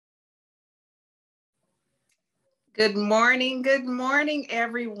Good morning,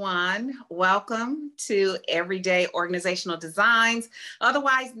 everyone. Welcome to Everyday Organizational Designs,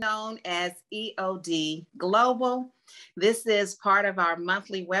 otherwise known as EOD Global. This is part of our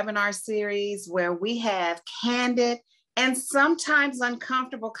monthly webinar series where we have candid and sometimes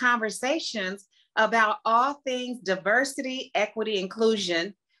uncomfortable conversations about all things diversity, equity,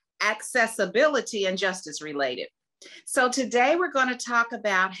 inclusion, accessibility, and justice related. So today we're going to talk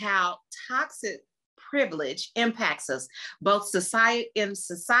about how toxic privilege impacts us both in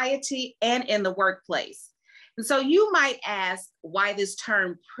society and in the workplace. And so you might ask why this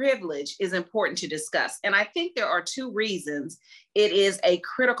term privilege is important to discuss. And I think there are two reasons it is a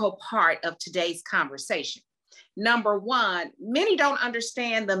critical part of today's conversation. Number one, many don't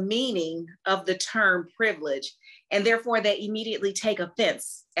understand the meaning of the term privilege, and therefore they immediately take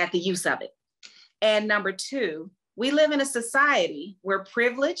offense at the use of it. And number two, we live in a society where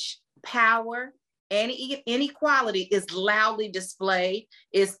privilege, power, and inequality is loudly displayed,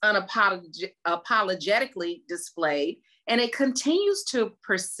 is unapologetically displayed, and it continues to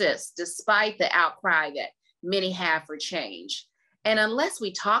persist despite the outcry that many have for change. And unless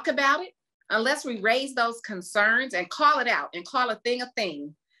we talk about it, unless we raise those concerns and call it out and call a thing,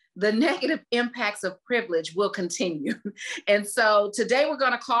 the negative impacts of privilege will continue. And so today we're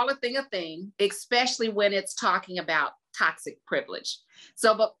going to call a thing, especially when it's talking about toxic privilege.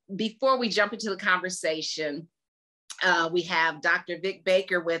 So, but before we jump into the conversation, we have Dr. Vic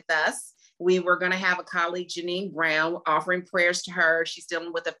Baker with us. We were going to have a colleague, Janine Brown, offering prayers to her. She's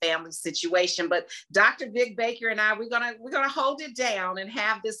dealing with a family situation, but Dr. Vic Baker and I, we're gonna hold it down and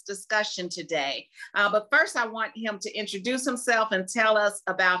have this discussion today. But first, I want him to introduce himself and tell us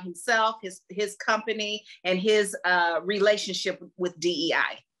about himself, his company, and his relationship with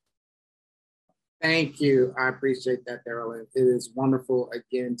DEI. Thank you. I appreciate that, Daryl. It is wonderful,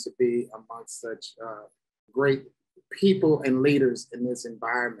 again, to be amongst such great people and leaders in this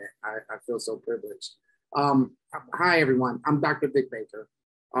environment. I feel so privileged. Hi, everyone. I'm Dr. Vic Baker.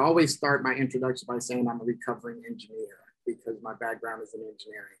 I always start my introduction by saying I'm a recovering engineer because my background is in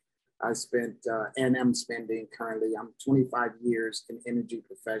engineering. I spent and am spending currently, I'm 25 years in energy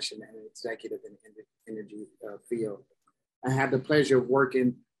profession and an executive in the energy field. I had the pleasure of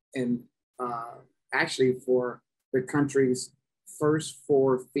working in actually for the country's first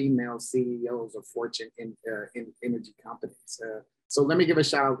 4 female CEOs of Fortune in energy companies. So let me give a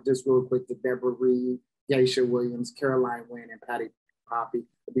shout out just real quick to Deborah Reed, Geisha Williams, Caroline Wynn, and Patty Poppy,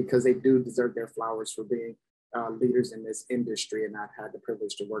 because they do deserve their flowers for being leaders in this industry, and I've had the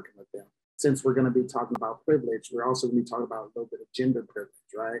privilege to working with them. Since we're going to be talking about privilege, we're also going to be talking about a little bit of gender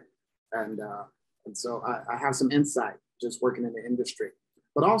privilege, right? And so I have some insight just working in the industry,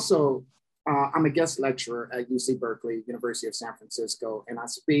 but also I'm a guest lecturer at UC Berkeley, University of San Francisco, and I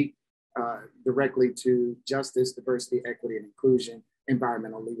speak directly to justice, diversity, equity, and inclusion,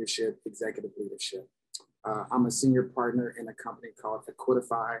 environmental leadership, executive leadership. I'm a senior partner in a company called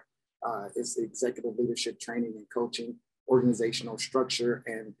Equitify. It's the executive leadership training and coaching, organizational structure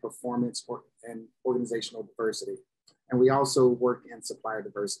and performance, and organizational diversity. And we also work in supplier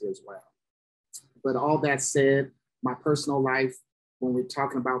diversity as well. But all that said, my personal life, when we're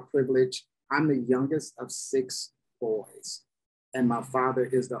talking about privilege, I'm the youngest of 6 boys, and my father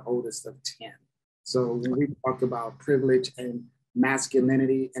is the oldest of 10. So when we talk about privilege and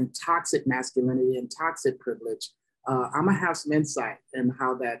masculinity and toxic privilege, I'm gonna have some insight in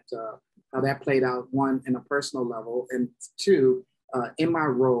how that played out, one, in a personal level, and two, in my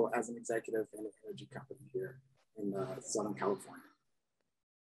role as an executive in an energy company here in Southern California.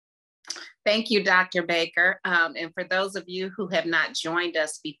 Thank you, Dr. Baker. And for those of you who have not joined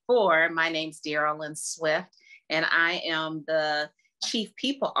us before, my name's Darylyn Swift, and I am the Chief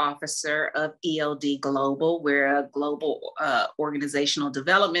People Officer of EOD Global. We're a global organizational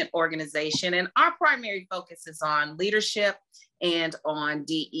development organization, and our primary focus is on leadership and on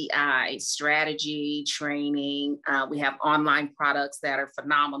DEI strategy, training. We have online products that are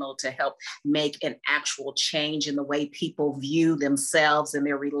phenomenal to help make an actual change in the way people view themselves and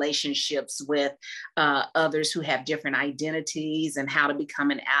their relationships with others who have different identities, and how to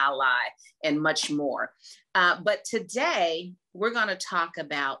become an ally, and much more. But today, we're going to talk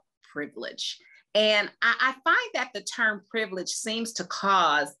about privilege. And I find that the term privilege seems to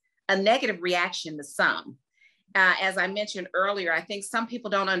cause a negative reaction to some. As I mentioned earlier, I think some people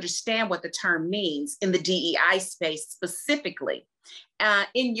don't understand what the term means in the DEI space specifically.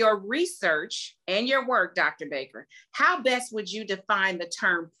 In your research and your work, Dr. Baker, how best would you define the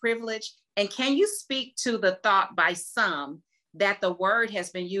term privilege? And can you speak to the thought by some that the word has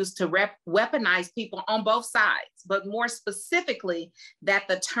been used to weaponize people on both sides, but more specifically, that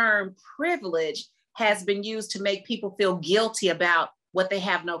the term privilege has been used to make people feel guilty about what they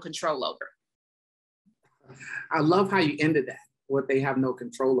have no control over. I love how you ended that, what they have no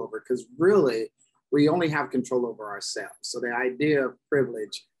control over, because really, we only have control over ourselves. So the idea of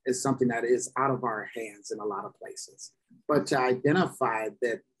privilege is something that is out of our hands in a lot of places. But to identify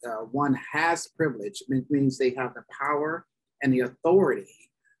that one has privilege means they have the power and the authority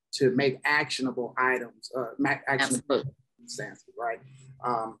to make actionable items, actionable circumstances, right?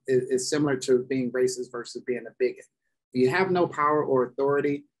 It's similar to being racist versus being a bigot. If you have no power or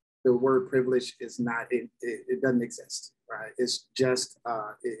authority, the word privilege is not, it doesn't exist, right? It's just,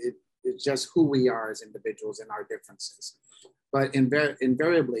 it's just who we are as individuals and our differences. But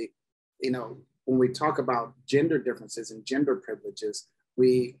invariably, you know, when we talk about gender differences and gender privileges,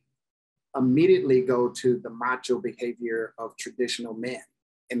 we immediately go to the macho behavior of traditional men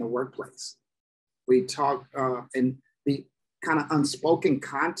in the workplace. We talk in the kind of unspoken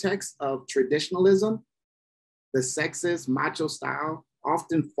context of traditionalism, the sexist macho style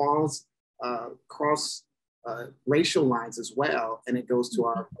often falls across racial lines as well. And it goes to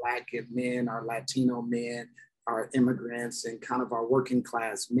our Black men, our Latino men, our immigrants, and kind of our working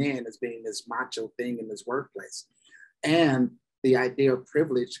class men as being this macho thing in this workplace. And the idea of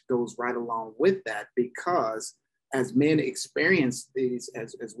privilege goes right along with that, because as men experience these,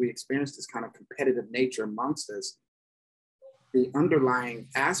 as we experience this kind of competitive nature amongst us, the underlying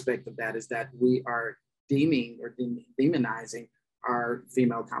aspect of that is that we are deeming or demonizing our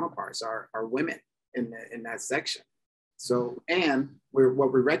female counterparts, our women in that section. So, and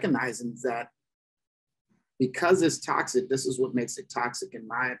what we're recognizing is that because it's toxic, this is what makes it toxic, in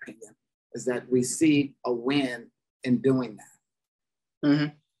my opinion, is that we see a win in doing that.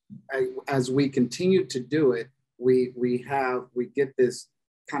 Mm-hmm. As we continue to do it, we get this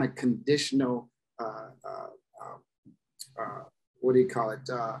kind of conditional, what do you call it?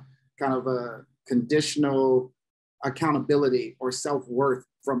 Kind of a conditional accountability or self-worth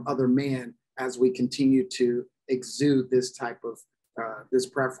from other men as we continue to exude this type of this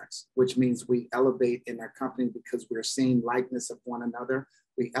preference, which means we elevate in our company because we're seeing likeness of one another.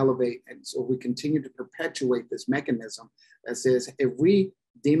 We elevate, and so we continue to perpetuate this mechanism that says if we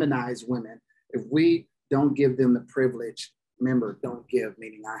demonize women, if we don't give them the privilege, remember, don't give,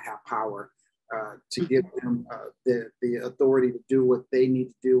 meaning I have power, to give them the authority to do what they need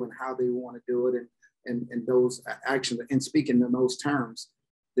to do and how they want to do it, and those actions, and speaking in those terms,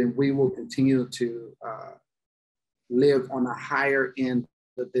 then we will continue to live on a higher end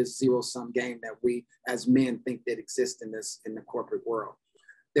of this zero-sum game that we as men think that exists in the corporate world.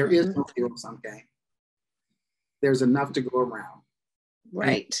 There is no zero-sum game. There's enough to go around.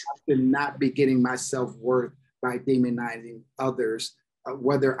 Right. I should not be getting my self-worth by demonizing others,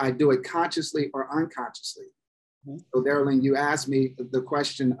 whether I do it consciously or unconsciously. So Darylyn, you asked me the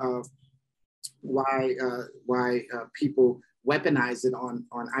question of why people weaponize it on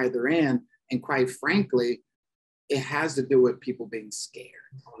either end, and quite frankly, it has to do with people being scared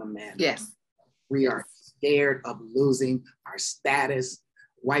on a man. Yes. We are scared of losing our status.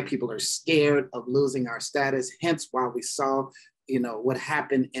 White people are scared of losing our status. Hence why we saw, what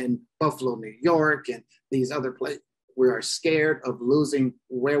happened in Buffalo, New York, and these other places. We are scared of losing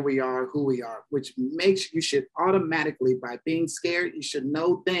where we are, who we are, which makes you should automatically, by being scared, you should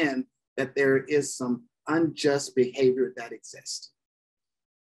know then that there is some unjust behavior that exists.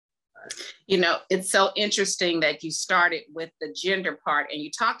 It's so interesting that you started with the gender part and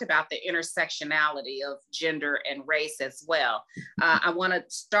you talked about the intersectionality of gender and race as well. I want to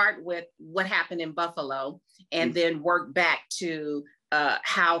start with what happened in Buffalo and then work back to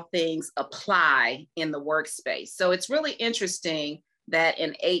how things apply in the workspace. So it's really interesting that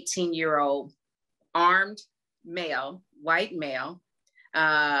an 18-year-old armed male, white male,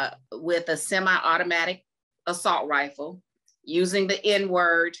 with a semi-automatic assault rifle, using the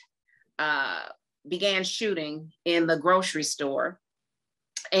N-word, began shooting in the grocery store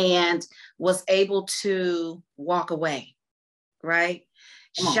and was able to walk away, right?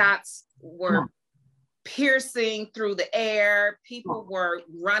 Shots were piercing through the air. People were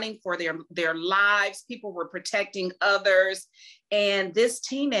running for their lives. People were protecting others. And this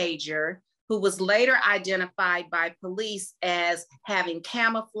teenager, who was later identified by police as having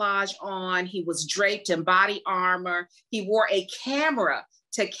camouflage on, he was draped in body armor. He wore a camera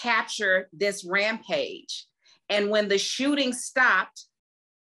to capture this rampage. And when the shooting stopped,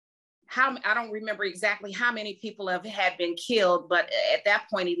 I don't remember exactly how many people had been killed, but at that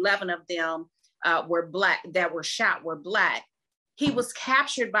point, 11 of them were Black, that were shot were Black. He was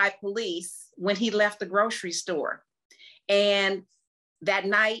captured by police when he left the grocery store. And that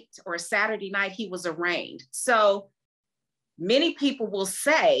night or Saturday night, he was arraigned. So many people will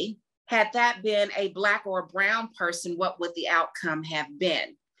say, Had that been a Black or a brown person, what would the outcome have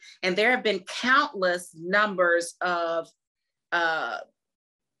been? And there have been countless numbers of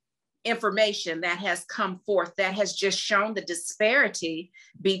information that has come forth that has just shown the disparity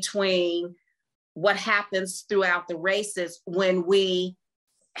between what happens throughout the races when we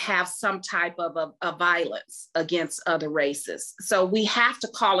have some type of a violence against other races. So we have to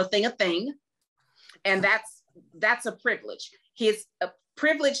call a thing, and that's a privilege. A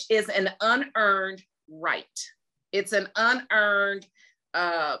privilege is an unearned right. It's an unearned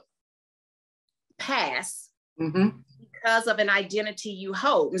pass because of an identity you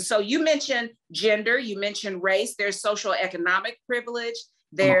hold. And so you mentioned gender, you mentioned race, there's social economic privilege,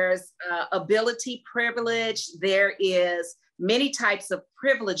 there's ability privilege, there is many types of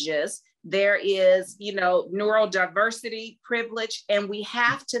privileges. There is, neurodiversity privilege. And we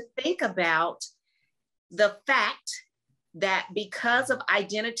have to think about the fact that because of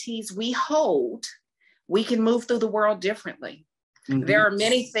identities we hold, we can move through the world differently. There are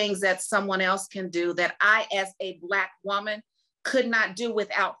many things that someone else can do that I, as a Black woman, could not do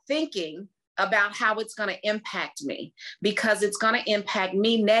without thinking about how it's going to impact me, because it's going to impact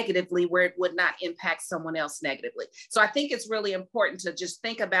me negatively where it would not impact someone else negatively. So I think it's really important to just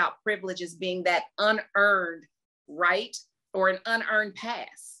think about privilege as being that unearned right or an unearned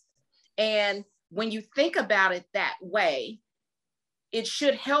pass. And when you think about it that way, it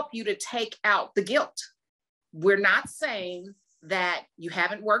should help you to take out the guilt. We're not saying that you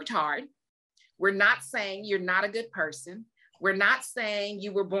haven't worked hard. We're not saying you're not a good person. We're not saying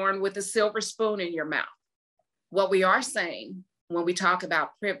you were born with a silver spoon in your mouth. What we are saying when we talk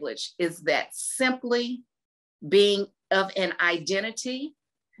about privilege is that simply being of an identity,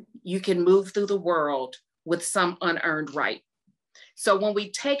 you can move through the world with some unearned right. So when we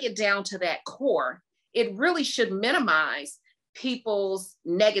take it down to that core, it really should minimize people's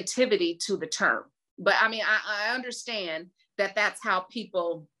negativity to the term. But I mean, I understand that that's how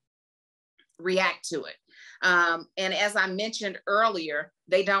people react to it. And as I mentioned earlier,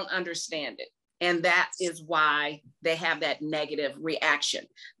 they don't understand it. And that is why they have that negative reaction.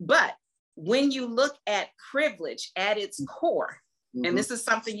 But when you look at privilege at its core, and this is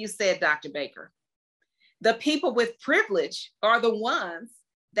something you said, Dr. Baker, the people with privilege are the ones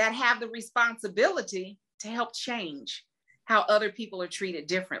that have the responsibility to help change how other people are treated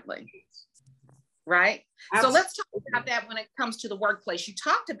differently. Right? Absolutely. So let's talk about that when it comes to the workplace. You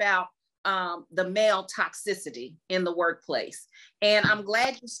talked about the male toxicity in the workplace. And I'm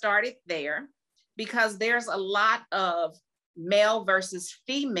glad you started there, because there's a lot of male versus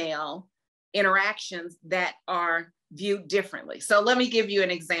female interactions that are viewed differently. So let me give you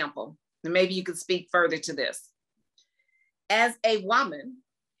an example, and maybe you could speak further to this. As a woman,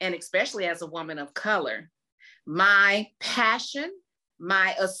 and especially as a woman of color, my passion,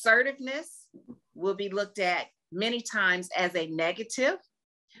 my assertiveness will be looked at many times as a negative,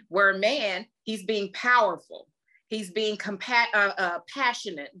 where a man, he's being powerful, he's being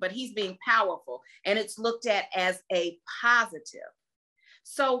passionate, but he's being powerful, and it's looked at as a positive.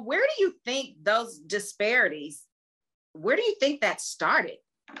 So where do you think those disparities, where do you think that started?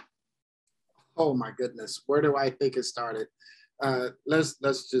 Oh my goodness, where do I think it started?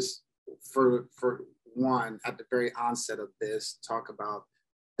 Let's just, for one, at the very onset of this, talk about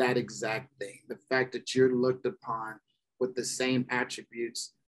that exact thing. The fact that you're looked upon with the same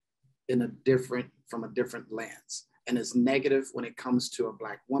attributes from a different lens. And it's negative when it comes to a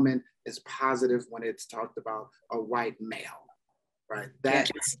Black woman, it's positive when it's talked about a white male, right?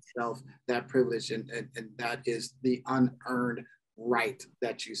 That is itself, that privilege, and that is the unearned right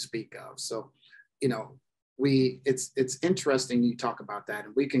that you speak of. So, it's interesting you talk about that,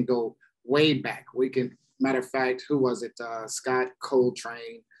 and we can go way back. Matter of fact, who was it? Scott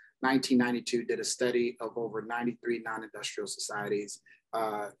Coltrane, 1992, did a study of over 93 non-industrial societies.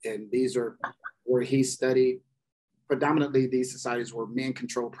 And these are where he studied, predominantly these societies where men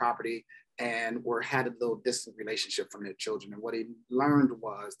controlled property and had a little distant relationship from their children. And what he learned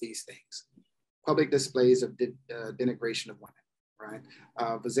was these things: public displays of denigration of women, right?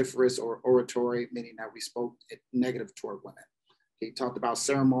 Vociferous or oratory, meaning that we spoke negative toward women. He talked about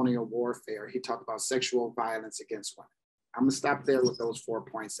ceremonial warfare. He talked about sexual violence against women. I'm gonna stop there with those 4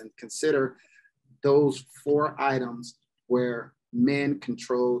 points and consider those 4 items where men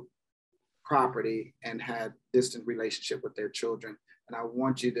controlled property and had distant relationship with their children. And I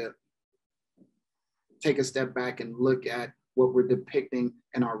want you to take a step back and look at what we're depicting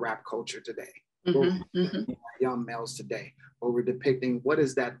in our rap culture today. Young males today, what we're depicting, what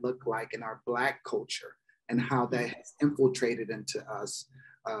does that look like in our Black culture, and how that has infiltrated into us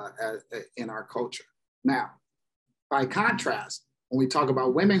in our culture. Now, by contrast, when we talk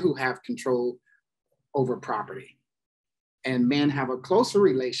about women who have control over property and men have a closer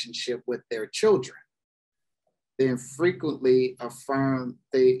relationship with their children, they infrequently affirm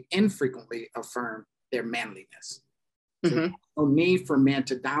their manliness. So no need for men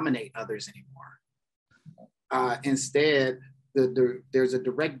to dominate others anymore. Instead, there's a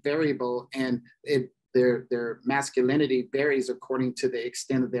direct variable, and their masculinity varies according to the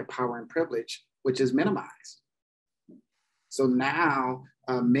extent of their power and privilege, which is minimized. So now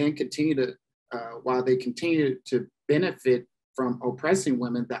men continue to, while they continue to benefit from oppressing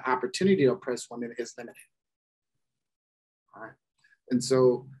women, the opportunity to oppress women is limited. All right. And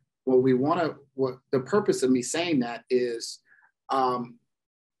so what the purpose of me saying that is when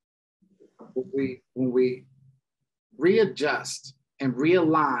we readjust and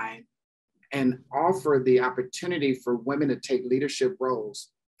realign and offer the opportunity for women to take leadership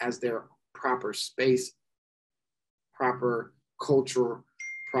roles as their proper space, proper culture,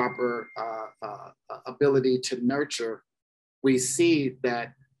 proper ability to nurture, we see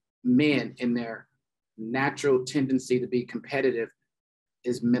that men in their natural tendency to be competitive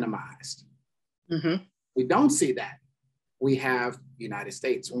is minimized. We don't see that. We have the United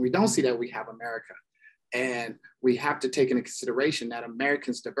States. When we don't see that, we have America. And we have to take into consideration that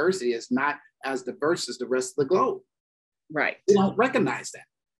Americans' diversity is not as diverse as the rest of the globe. Right. We don't recognize that.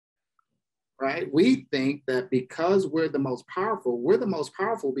 Right? We think that because we're the most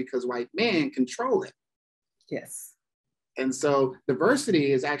powerful because white men control it. Yes. And so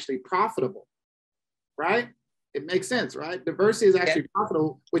diversity is actually profitable, right? It makes sense, right? Diversity is actually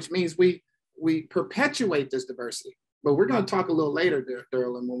profitable, which means we perpetuate this diversity. But we're going to talk a little later,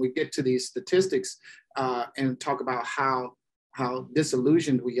 Derlin, when we get to these statistics and talk about how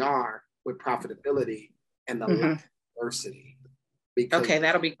disillusioned we are with profitability and the lack of diversity. Because, okay,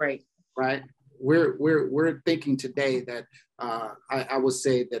 that'll be great. Right? We're thinking today that I would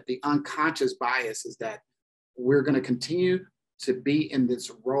say that the unconscious bias is that we're going to continue to be in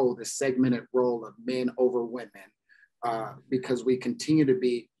this role, this segmented role of men over women, because we continue to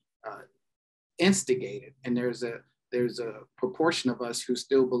be instigated, and there's a proportion of us who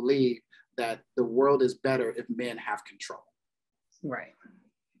still believe that the world is better if men have control. Right.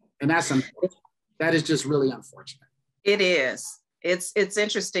 And that's unfortunate. That is just really unfortunate. It is. It's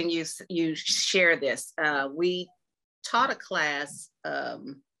interesting you share this. We taught a class a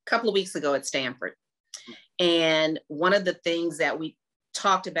couple of weeks ago at Stanford. And one of the things that we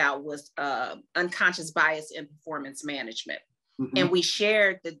talked about was unconscious bias in performance management. And we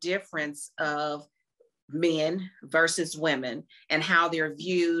shared the difference of men versus women and how they're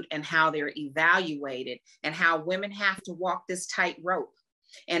viewed and how they're evaluated and how women have to walk this tightrope.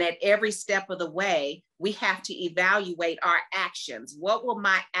 And at every step of the way, we have to evaluate our actions. What will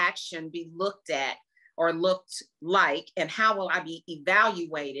my action be looked at or looked like? And how will I be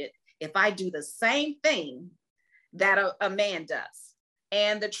evaluated if I do the same thing that a man does?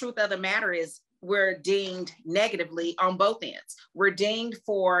 And the truth of the matter is, we're deemed negatively on both ends. We're deemed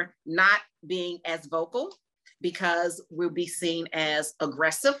for not being as vocal because we'll be seen as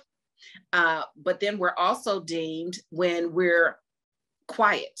aggressive. But then we're also deemed when we're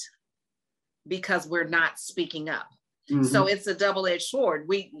quiet because we're not speaking up. So it's a double-edged sword.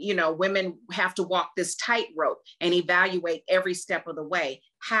 Women have to walk this tightrope and evaluate every step of the way.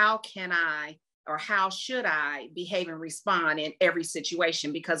 How can I, or how should I behave and respond in every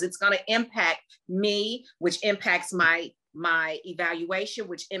situation? Because it's going to impact me, which impacts my evaluation,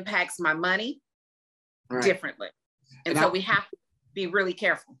 which impacts my money differently. And so we have to be really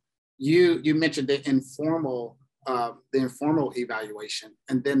careful. You mentioned the informal evaluation,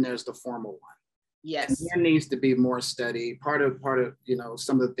 and then there's the formal one. Yes. And there needs to be more study. Part of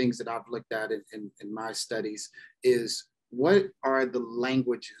some of the things that I've looked at in my studies is, what are the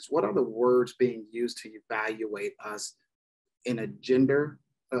languages? What are the words being used to evaluate us in a gender,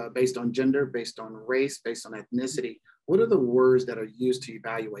 based on gender, based on race, based on ethnicity? What are the words that are used to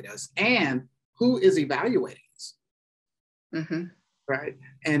evaluate us, and who is evaluating us? Right?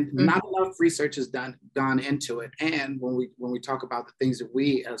 And not enough research has gone into it. And when we talk about the things that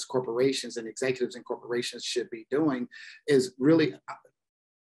we as corporations and executives in corporations should be doing, is really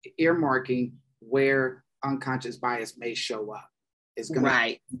earmarking where unconscious bias may show up. It's going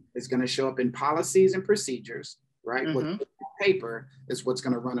to show up in policies and procedures, right? What paper is what's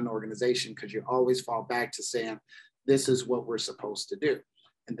going to run an organization, because you always fall back to saying, this is what we're supposed to do.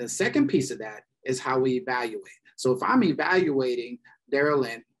 And the second piece of that is how we evaluate. So if I'm evaluating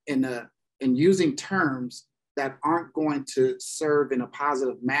Darylyn in using terms that aren't going to serve in a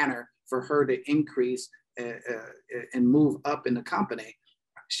positive manner for her to increase and move up in the company,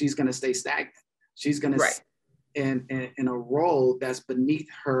 she's going to stay stagnant. She's going to in a role that's beneath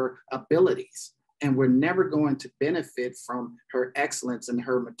her abilities. And we're never going to benefit from her excellence and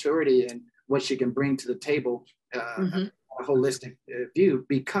her maturity and what she can bring to the table, a holistic view,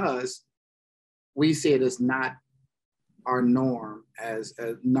 because we see it as not our norm as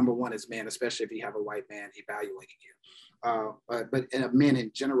number one as men, especially if you have a white man evaluating you, but men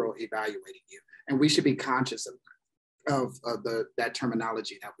in general evaluating you. And we should be conscious of that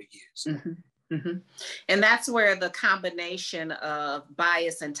terminology that we use. And that's where the combination of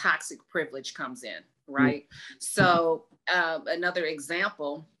bias and toxic privilege comes in, right? So another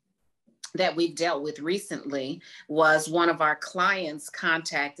example that we've dealt with recently was one of our clients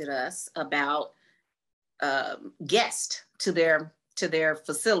contacted us about guests to their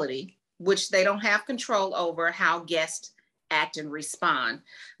facility, which they don't have control over how guests act and respond.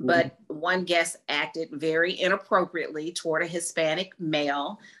 But one guest acted very inappropriately toward a Hispanic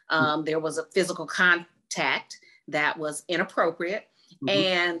male. There was a physical contact that was inappropriate.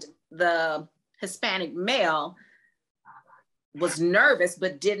 And the Hispanic male was nervous,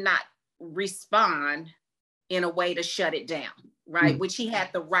 but did not respond in a way to shut it down, right? Which he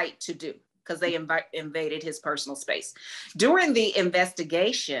had the right to do because they invaded his personal space. During the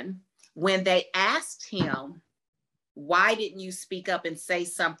investigation, when they asked him, why didn't you speak up and say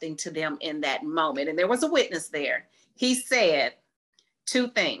something to them in that moment? And there was a witness there. He said two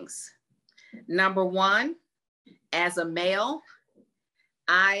things. Number one, as a male,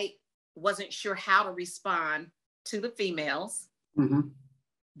 I wasn't sure how to respond to the females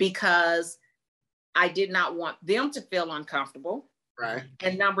because I did not want them to feel uncomfortable. Right.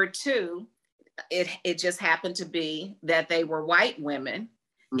 And number two, it just happened to be that they were white women.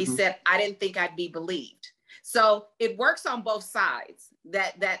 He said, I didn't think I'd be believed. So it works on both sides.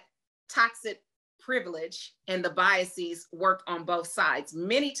 That toxic privilege and the biases work on both sides.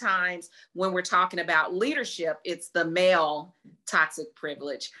 Many times when we're talking about leadership, it's the male toxic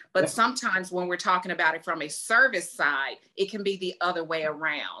privilege. But sometimes when we're talking about it from a service side, it can be the other way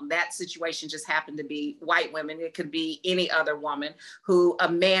around. That situation just happened to be white women. It could be any other woman who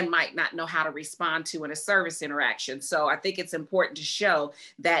a man might not know how to respond to in a service interaction. So I think it's important to show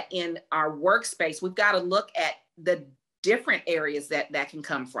that in our workspace, we've got to look at the different areas that can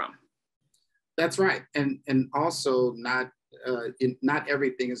come from. That's right. And also not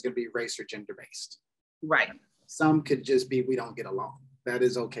everything is going to be race or gender based. Right. Some could just be, we don't get along. That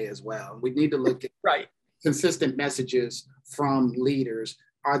is okay as well. We need to look at consistent messages from leaders.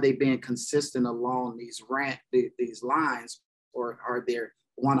 Are they being consistent along these lines, or are there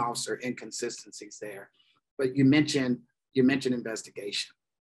one-offs or inconsistencies there? But you mentioned investigation.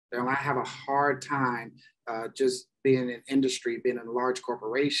 Now, I have a hard time just being in industry, being in a large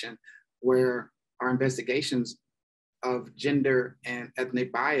corporation, where our investigations of gender and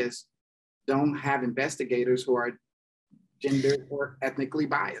ethnic bias don't have investigators who are gender or ethnically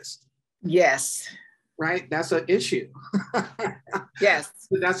biased. Yes. Right? That's an issue. Yes.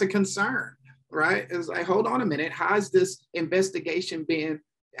 That's a concern, right? It's like, hold on a minute. How is this investigation being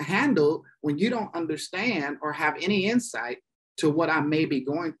handled when you don't understand or have any insight to what I may be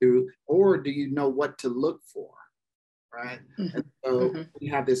going through, or do you know what to look for? Right. And so we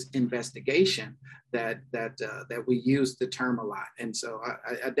have this investigation that we use the term a lot. And so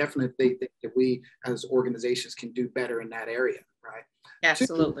I definitely think that we as organizations can do better in that area. Right.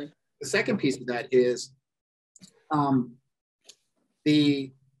 Absolutely. The second piece of that is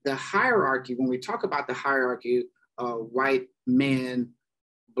the hierarchy. When we talk about the hierarchy of white men,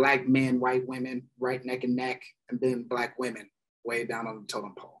 black men, white women, right neck and neck, and then black women way down on the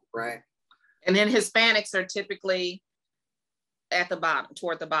totem pole. Right. And then Hispanics are typically at the bottom,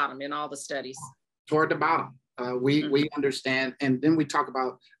 toward the bottom in all the studies. Toward the bottom. We understand, and then we talk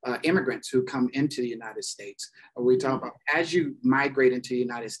about immigrants who come into the United States. We talk about, as you migrate into the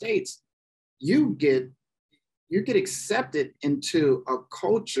United States, you get accepted into a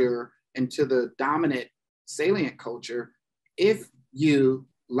culture, into the dominant salient culture, if you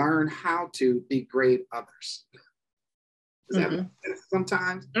learn how to degrade others. Does that make sense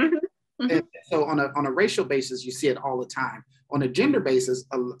sometimes? And so on a racial basis, you see it all the time. On a gender basis,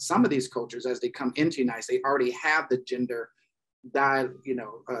 some of these cultures, as they come into the United States, already have the gender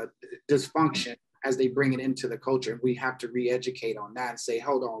dysfunction as they bring it into the culture. We have to re-educate on that and say,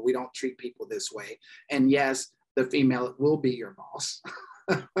 hold on, we don't treat people this way. And yes, the female will be your boss,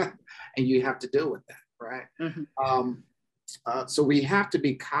 and you have to deal with that, right? So we have to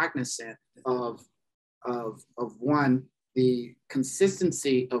be cognizant of one, the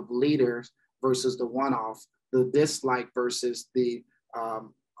consistency of leaders versus the one-off, the dislike versus the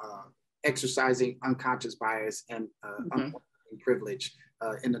exercising unconscious bias and privilege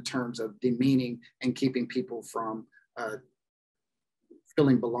in the terms of demeaning and keeping people from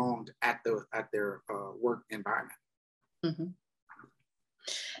feeling belonged at their work environment. Mm-hmm.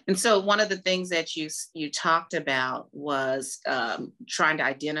 And so one of the things that you talked about was trying to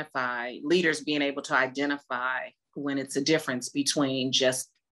identify, leaders being able to identify when it's a difference between just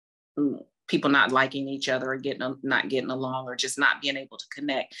people not liking each other or not getting along, or just not being able to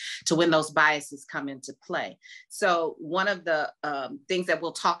connect, to when those biases come into play. So one of the things that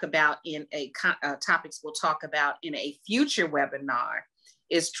we'll talk about in topics we'll talk about in a future webinar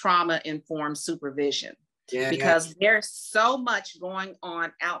is trauma-informed supervision. Yeah. Because there's so much going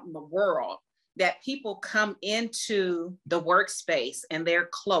on out in the world that people come into the workspace and they're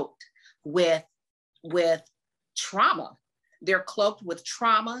cloaked with trauma. They're cloaked with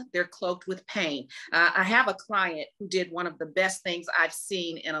trauma. They're cloaked with pain. I have a client who did one of the best things I've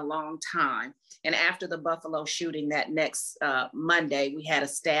seen in a long time. And after the Buffalo shooting that next Monday, we had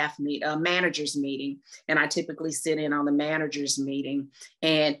a managers meeting. And I typically sit in on the managers meeting.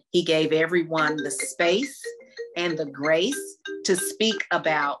 And he gave everyone the space and the grace to speak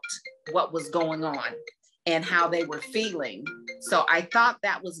about what was going on and how they were feeling. So I thought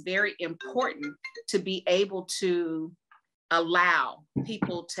that was very important, to be able to allow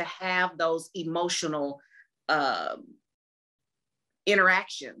people to have those emotional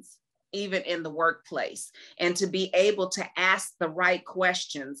interactions, even in the workplace, and to be able to ask the right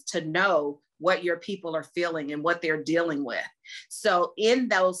questions to know what your people are feeling and what they're dealing with. So in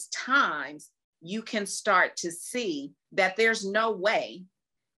those times, you can start to see that there's no way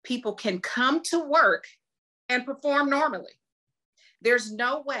people can come to work and perform normally. There's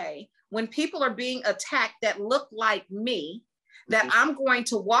no way, when people are being attacked that look like me, that I'm going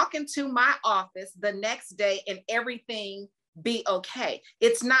to walk into my office the next day and everything be okay.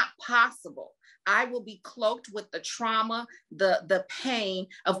 It's not possible. I will be cloaked with the trauma, the pain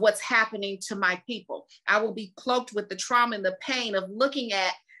of what's happening to my people. I will be cloaked with the trauma and the pain of looking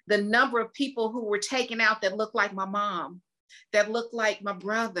at the number of people who were taken out that look like my mom, that look like my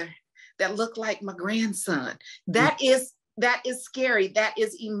brother, that look like my grandson. That is scary. That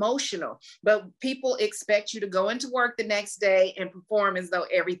is emotional. But people expect you to go into work the next day and perform as though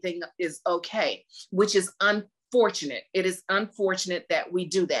everything is okay, which is unfortunate. It is unfortunate that we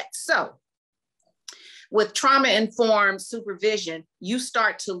do that. So with trauma-informed supervision, you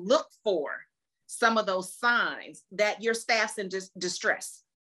start to look for some of those signs that your staff's in distress.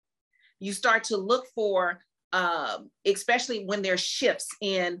 You start to look for, especially when there's shifts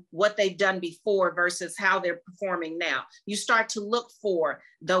in what they've done before versus how they're performing now. You start to look for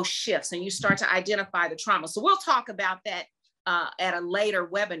those shifts and you start to identify the trauma. So we'll talk about that at a later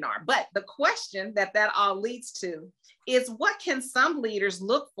webinar. But the question that all leads to is, what can some leaders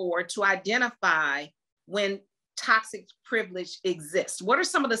look for to identify when toxic privilege exists? What are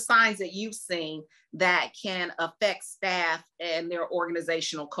some of the signs that you've seen that can affect staff and their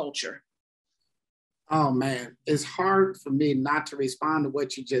organizational culture? Oh man, it's hard for me not to respond to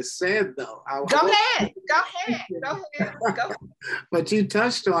what you just said, though. Go ahead. But you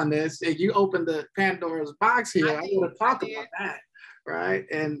touched on this, and you opened the Pandora's box here. I want to talk about that, right?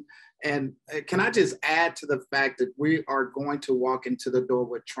 And can I just add to the fact that we are going to walk into the door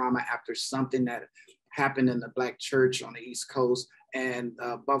with trauma after something that happened in the Black church on the East Coast and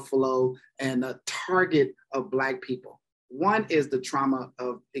Buffalo, and a target of Black people. One is the trauma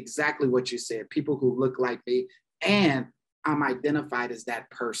of exactly what you said, people who look like me, and I'm identified as that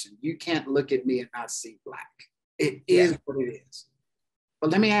person. You can't look at me and not see Black. It is what it is.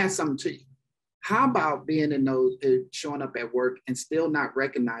 But let me add something to you. How about being in those, showing up at work and still not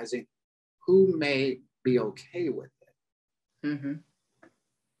recognizing who may be okay with it? Mm-hmm.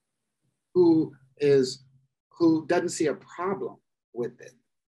 Who doesn't see a problem with it?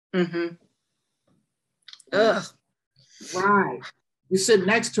 Mm-hmm. Ugh. Right. You sit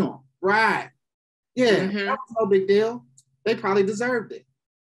next to them. Right. Yeah, that was no big deal. They probably deserved it.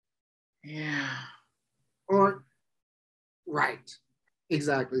 Yeah. Or, right.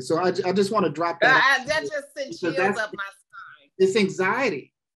 Exactly. So I just want to drop that. That just sent chills up my spine. It's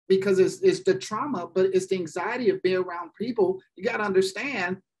anxiety, because it's the trauma, but it's the anxiety of being around people. You got to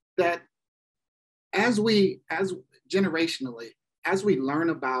understand that as generationally, as we learn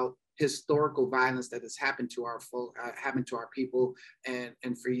about historical violence that has happened to our people, and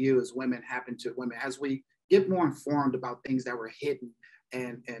for you as women, happened to women, as we get more informed about things that were hidden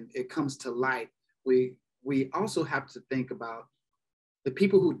and it comes to light, we also have to think about the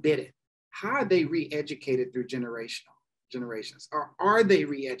people who did it. How are they re-educated through generations? Or are they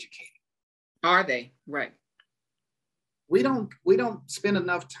re-educated? Are they? Right. We don't spend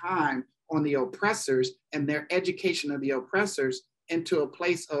enough time on the oppressors and their education of the oppressors into a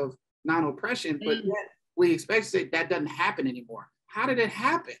place of non-oppression, but yet we expect that doesn't happen anymore. How did it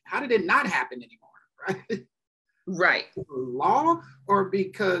happen? How did it not happen anymore? Right? Right. Law, or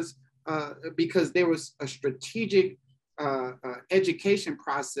because there was a strategic education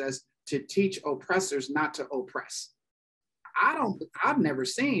process to teach oppressors not to oppress. I've never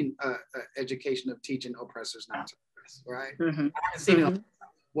seen education of teaching oppressors not to oppress, right? Mm-hmm. I haven't seen it.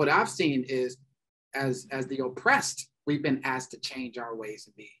 What I've seen is as the oppressed, we've been asked to change our ways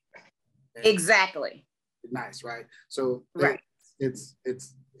of being. Exactly. Nice, right? So right. It's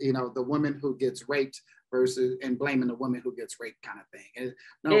the woman who gets raped versus and blaming the woman who gets raped kind of thing.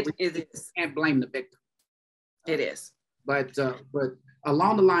 We can't blame the victim. It is. But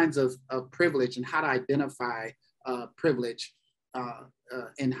along the lines of privilege and how to identify privilege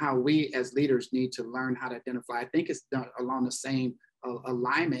and how we as leaders need to learn how to identify, I think it's done along the same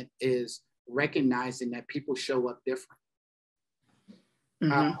alignment is recognizing that people show up different.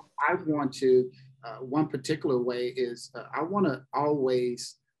 Mm-hmm. I want to, one particular way is I want to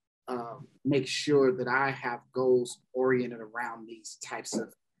always make sure that I have goals oriented around these types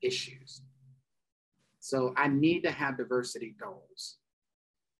of issues. So I need to have diversity goals.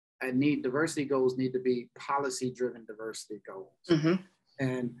 Diversity goals need to be policy-driven diversity goals. Mm-hmm.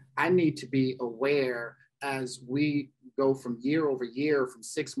 And I need to be aware as we go from year over year, from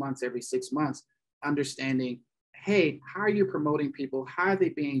 6 months, every 6 months, understanding, hey, how are you promoting people? How are they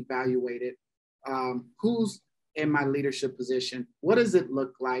being evaluated? Who's in my leadership position? What does it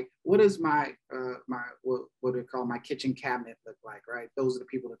look like? What does my what do you call my kitchen cabinet look like, right? Those are the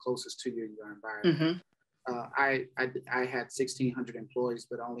people the closest to you in your environment. Mm-hmm. I had 1,600 employees,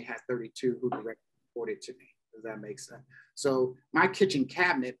 but I only had 32 who directly reported to me. Does that make sense? So my kitchen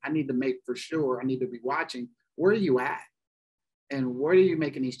cabinet, I need to make for sure, I need to be watching, where are you at? And where are you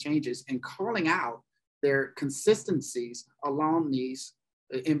making these changes? And calling out their consistencies along these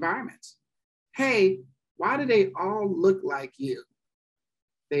environments. Hey, why do they all look like you?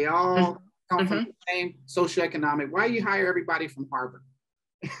 They all come from the same socioeconomic. Why you hire everybody from Harvard?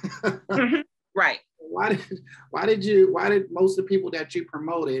 Right. Why did most of the people that you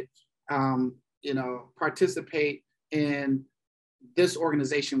promoted, participate in this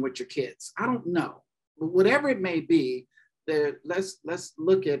organization with your kids? I don't know, but whatever it may be, let's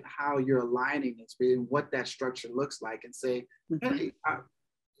look at how you're aligning this and what that structure looks like, and say, hey, I'm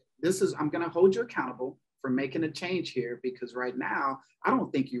going to hold you accountable for making a change here, because right now I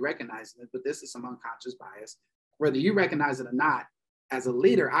don't think you recognize it, but this is some unconscious bias. Whether you recognize it or not, as a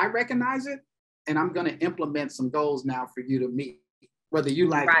leader, I recognize it. And I'm going to implement some goals now for you to meet. Whether you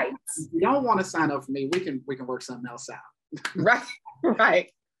like, right. If you don't want to sign up for me, we can work something else out. Right,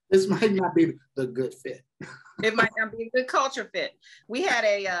 right. This might not be the good fit. It might not be a good culture fit. We had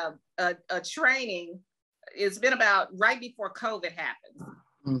a training. It's been about right before COVID happened,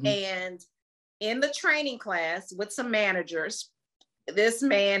 mm-hmm. And in the training class with some managers, this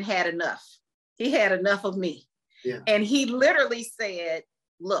man had enough. He had enough of me, and he literally said,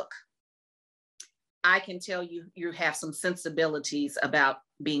 "Look, I can tell you have some sensibilities about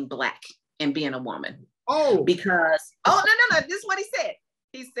being Black and being a woman." No, this is what he said.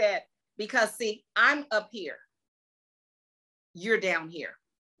 He said, because see, I'm up here, you're down here,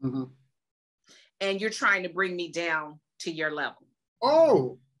 mm-hmm. and you're trying to bring me down to your level.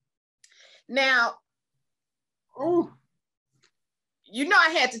 Now, I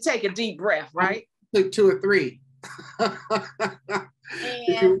had to take a deep breath, right? Took 2 or 3. And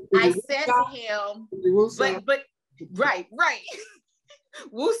I said to him, but right,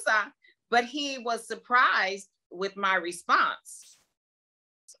 Wusa, but he was surprised with my response.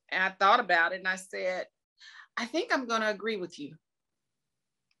 And I thought about it and I said, I think I'm going to agree with you.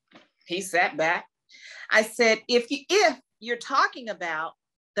 He sat back. I said, if you're talking about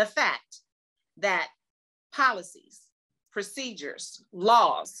the fact that policies, procedures,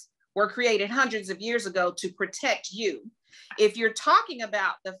 laws were created hundreds of years ago to protect you, if you're talking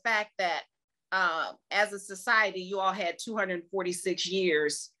about the fact that as a society, you all had 246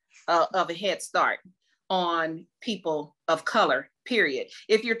 years of a head start on people of color, period.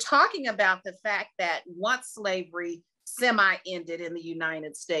 If you're talking about the fact that once slavery semi-ended in the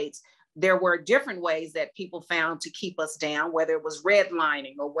United States, there were different ways that people found to keep us down, whether it was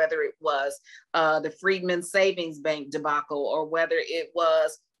redlining or whether it was the Freedmen's Savings Bank debacle, or whether it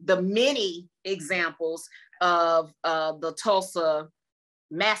was the many examples of the Tulsa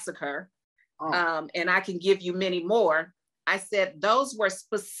massacre, and I can give you many more. I said those were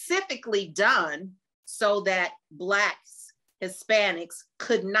specifically done so that Blacks, Hispanics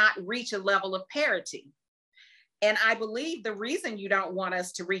could not reach a level of parity. And I believe the reason you don't want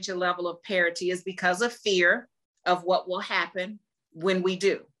us to reach a level of parity is because of fear of what will happen when we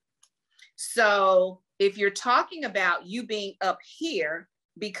do. So if you're talking about you being up here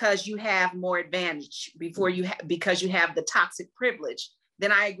because you have more advantage because you have the toxic privilege,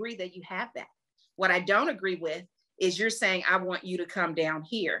 then I agree that you have that. What I don't agree with is you're saying, I want you to come down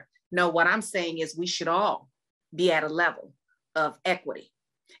here. No, what I'm saying is we should all be at a level of equity.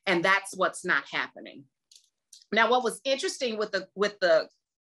 And that's what's not happening. Now, what was interesting with the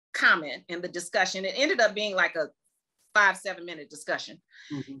comment and the discussion, it ended up being like a 5-7 minute discussion,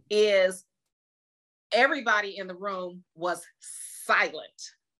 is everybody in the room was silent.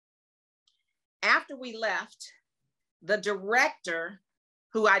 After we left, the director,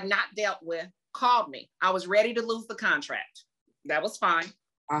 who I'd not dealt with, called me. I was ready to lose the contract. That was fine.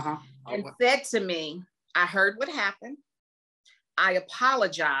 And said to me, I heard what happened. I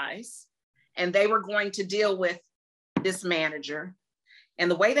apologize. And they were going to deal with this manager. And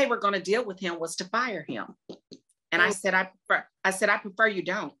the way they were going to deal with him was to fire him. And I said, I prefer you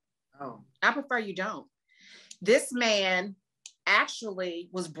don't. I prefer you don't. This man actually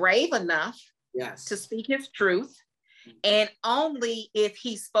was brave enough to speak his truth. And only if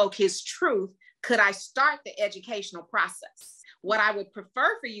he spoke his truth could I start the educational process. What I would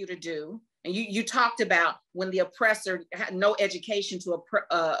prefer for you to do, and you talked about when the oppressor had no education to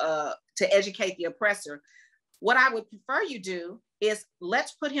educate the oppressor. What I would prefer you do is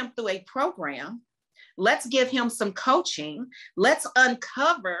let's put him through a program. Let's give him some coaching. Let's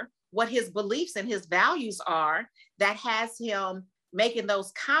uncover what his beliefs and his values are that has him making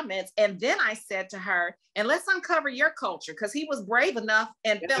those comments. And then I said to her, and let's uncover your culture, because he was brave enough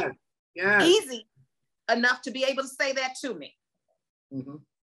and felt easy enough to be able to say that to me.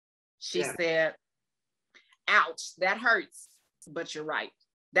 She said, ouch, that hurts, but you're right.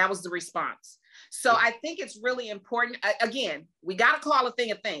 That was the response. So I think it's really important. Again, we got to call a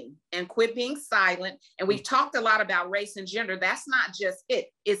thing and quit being silent. And we've talked a lot about race and gender. That's not just it.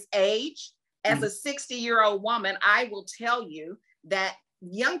 It's age. As a 60-year-old woman, I will tell you that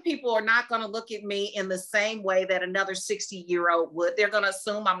young people are not going to look at me in the same way that another 60-year-old would. They're going to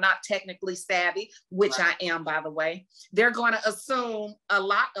assume I'm not technically savvy, which I am, by the way. They're going to assume a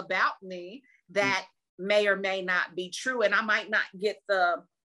lot about me that may or may not be true. And I might not get the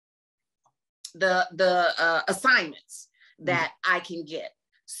assignments that I can get.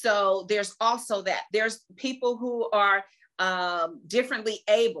 So there's also that. There's people who are differently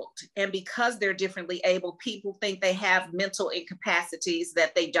abled. And because they're differently able, people think they have mental incapacities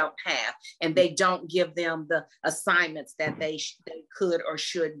that they don't have, and they don't give them the assignments that they could or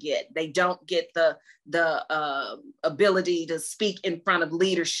should get. They don't get the ability to speak in front of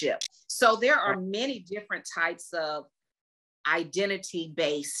leadership. So there are many different types of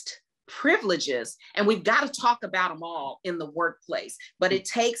identity-based privileges, and we've got to talk about them all in the workplace. But it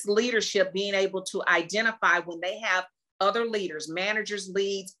takes leadership being able to identify when they have other leaders, managers,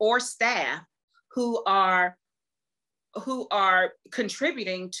 leads, or staff who are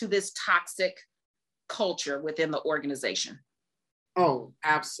contributing to this toxic culture within the organization. Oh,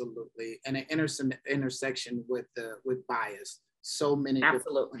 absolutely. And an intersection with bias. So many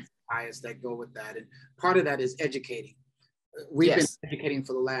different bias that go with that. And part of that is educating. We've been educating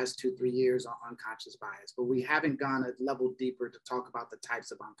for the last 2-3 years on unconscious bias, but we haven't gone a level deeper to talk about the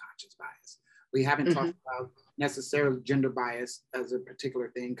types of unconscious bias. We haven't talked about necessarily gender bias as a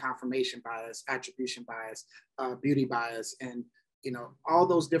particular thing, confirmation bias, attribution bias, beauty bias, and all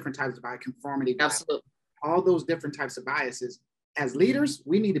those different types of bias, conformity bias, all those different types of biases. As leaders,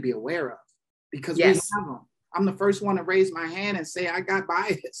 we need to be aware of, because we have them. I'm the first one to raise my hand and say I got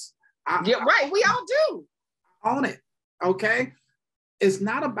bias. We all do. I own it. Okay, it's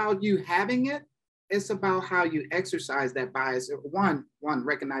not about you having it. It's about how you exercise that bias. One,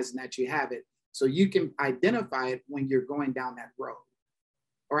 recognizing that you have it, so you can identify it when you're going down that road,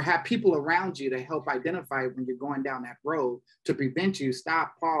 or have people around you to help identify it when you're going down that road to prevent you.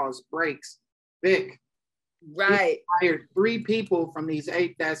 Stop, pause, breaks. Vic, right? We hired 3 people from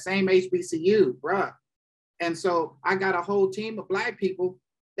that same HBCU, bruh. And so I got a whole team of Black people.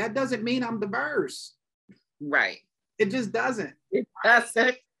 That doesn't mean I'm diverse. Right. It just doesn't. It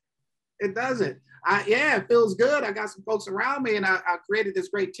doesn't. It doesn't. It feels good. I got some folks around me, and I created this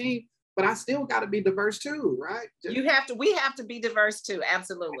great team, but I still got to be diverse too, right? We have to be diverse too.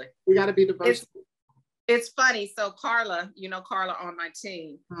 Absolutely. We got to be diverse. It's funny. So Carla, Carla on my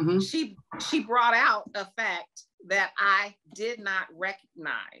team, she brought out a fact that I did not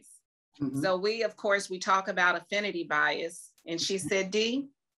recognize. So we talk about affinity bias, and she said, Dee,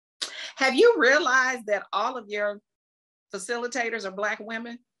 have you realized that all of your facilitators are Black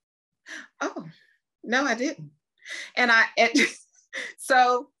women? Oh, no, I didn't.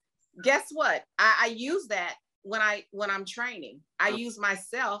 So guess what? I use that when I'm training. I use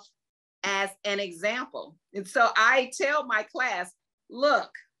myself as an example. And so I tell my class, look,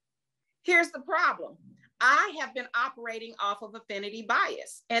 here's the problem. I have been operating off of affinity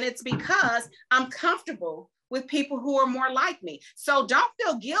bias, and it's because I'm comfortable with people who are more like me. So don't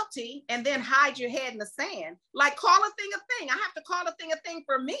feel guilty and then hide your head in the sand. Like, call a thing a thing. I have to call a thing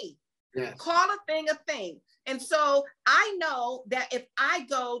for me. Yes. Call a thing a thing. And so I know that if I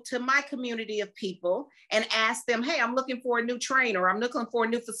go to my community of people and ask them, hey, I'm looking for a new trainer, I'm looking for a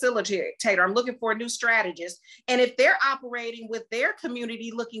new facilitator, I'm looking for a new strategist. And if they're operating with their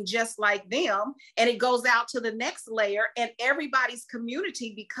community looking just like them, and it goes out to the next layer and everybody's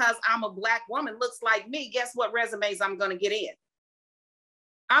community, because I'm a Black woman, looks like me, guess what resumes I'm going to get in?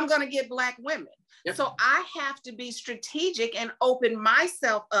 I'm going to get Black women. Yep. So I have to be strategic and open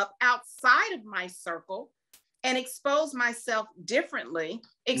myself up outside of my circle and expose myself differently,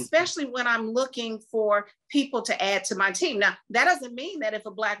 especially when I'm looking for people to add to my team. Now, that doesn't mean that if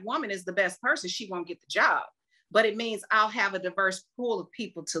a Black woman is the best person, she won't get the job, but it means I'll have a diverse pool of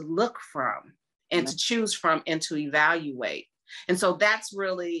people to look from and to choose from and to evaluate. And so that's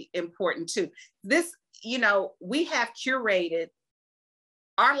really important too. This, you know, we have curated,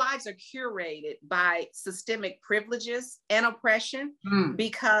 our lives are curated by systemic privileges and oppression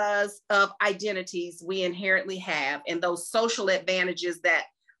because of identities we inherently have and those social advantages that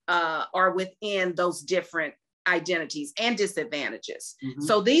are within those different identities and disadvantages.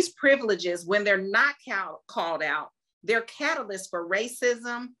 So these privileges, when they're not called out, they're catalysts for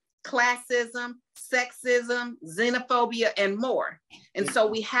racism, classism, sexism, xenophobia, and more. And so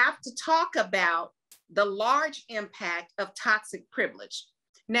we have to talk about the large impact of toxic privilege.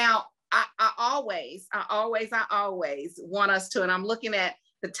 Now, I always want us to, and I'm looking at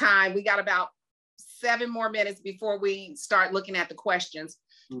the time, we got about 7 more minutes before we start looking at the questions.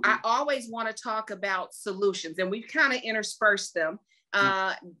 I always want to talk about solutions, and we've kind of interspersed them,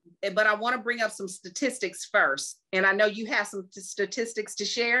 but I want to bring up some statistics first. And I know you have some statistics to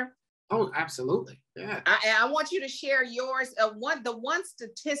share. Oh, absolutely. Yeah. I want you to share yours. The one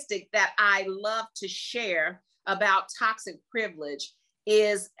statistic that I love to share about toxic privilege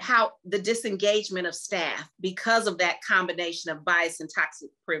is how the disengagement of staff because of that combination of bias and toxic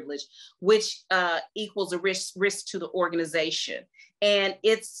privilege, which equals a risk to the organization. And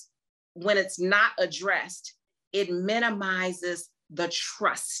it's when it's not addressed, it minimizes the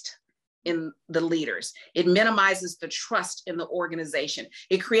trust in the leaders. It minimizes the trust in the organization.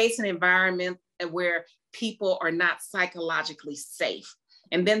 It creates an environment where people are not psychologically safe.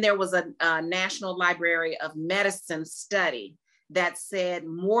 And then there was a National Library of Medicine study that said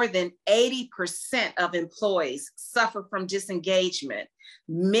more than 80% of employees suffer from disengagement.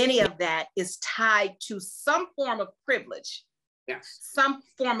 Many of that is tied to some form of privilege, some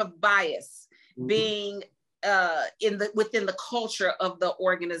form of bias being within the culture of the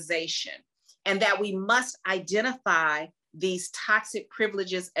organization, and that we must identify these toxic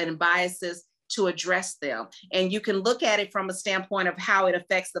privileges and biases to address them. And you can look at it from a standpoint of how it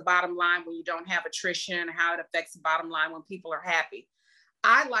affects the bottom line when you don't have attrition, how it affects the bottom line when people are happy.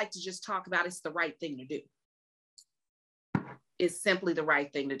 I like to just talk about it's the right thing to do. It's simply the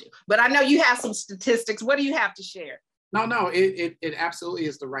right thing to do. But I know you have some statistics. What do you have to share? No, it absolutely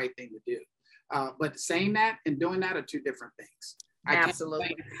is the right thing to do. But saying that and doing that are two different things. Absolutely. I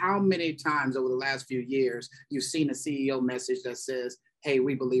can't think how many times over the last few years you've seen a CEO message that says, hey,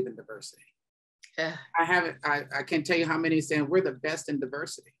 we believe in diversity. I can't tell you how many saying we're the best in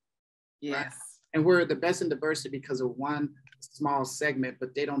diversity. Yes. Right? And we're the best in diversity because of one small segment,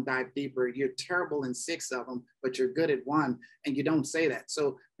 but they don't dive deeper. You're terrible in 6 of them, but you're good at 1, and you don't say that.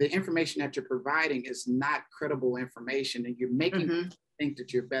 So the information that you're providing is not credible information, and you're making people think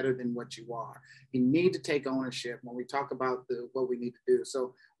that you're better than what you are. You need to take ownership when we talk about what we need to do.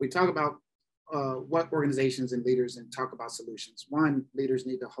 So we talk about what organizations and leaders and talk about solutions. 1, leaders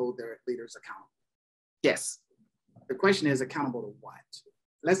need to hold their leaders accountable. Yes. The question is accountable to what?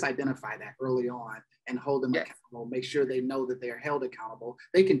 Let's identify that early on and hold them accountable, make sure they know that they're held accountable.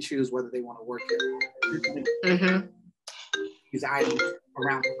 They can choose whether they want to work here. These items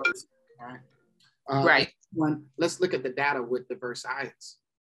around the person, all right? Let's look at the data with diverse eyes.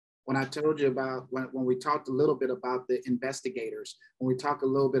 When I told you about, when we talked a little bit about the investigators, when we talk a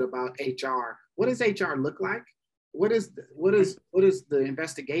little bit about HR, what does HR look like? What does the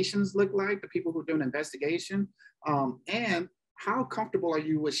investigations look like? The people who do an investigation, and how comfortable are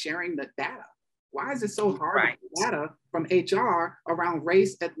you with sharing the data? Why is it so hard to get data from HR around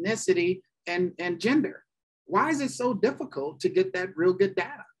race, ethnicity, and gender? Why is it so difficult to get that real good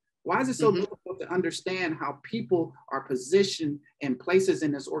data? Why is it so difficult to understand how people are positioned in places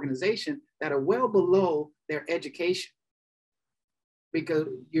in this organization that are well below their education. Because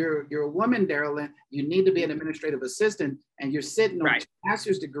you're a woman, Darylyn, you need to be an administrative assistant, and you're sitting on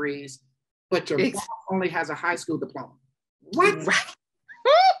master's degrees, but your boss only has a high school diploma. What? Right.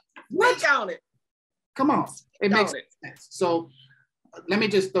 What on it? Come on, it makes sense. So let me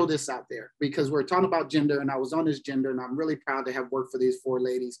just throw this out there, because we're talking about gender, and I was on this gender, and I'm really proud to have worked for these 4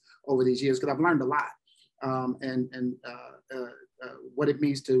 ladies over these years, because I've learned a lot, and what it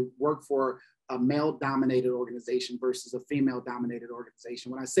means to work for a male-dominated organization versus a female-dominated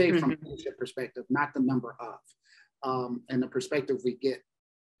organization. When I say from a leadership perspective, not the number of, and the perspective we get.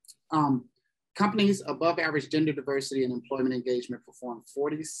 Companies above average gender diversity and employment engagement perform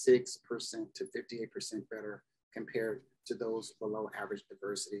 46% to 58% better compared to those below average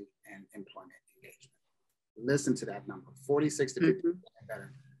diversity and employment engagement. Listen to that number, 46 to 50%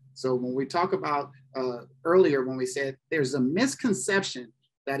 better. So when we talk about earlier, when we said there's a misconception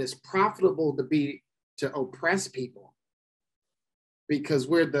that it's profitable to oppress people because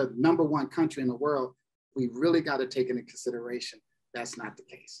we're the #1 country in the world, we really got to take into consideration that's not the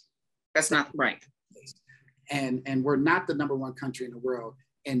case. That's not right. And we're not the #1 country in the world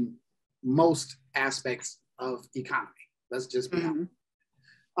in most aspects of economy. Let's just be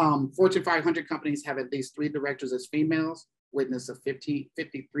honest. Fortune 500 companies have at least 3 directors as females, witness a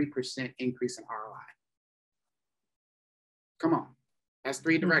 53% increase in ROI. Come on. That's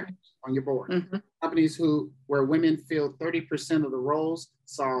 3 directors on your board. Companies where women fill 30% of the roles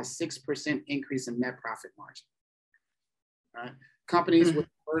saw a 6% increase in net profit margin. All right? Companies with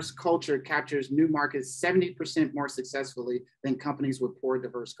diverse culture captures new markets 70% more successfully than companies with poor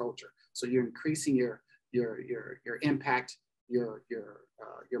diverse culture. So you're increasing your impact, your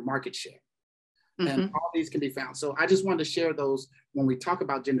market share. And all these can be found. So I just wanted to share those when we talk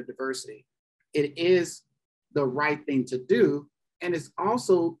about gender diversity. It is the right thing to do. And it's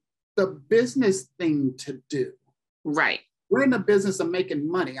also the business thing to do. Right. We're in the business of making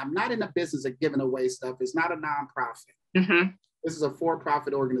money. I'm not in the business of giving away stuff. It's not a nonprofit. This is a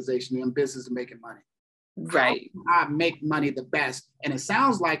for-profit organization in business of making money. Right. I make money the best. And it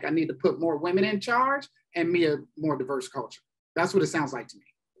sounds like I need to put more women in charge and me a more diverse culture. That's what it sounds like to me.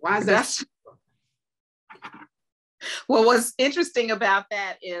 Why is that? Well, what's interesting about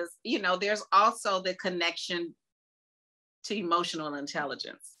that is, there's also the connection to emotional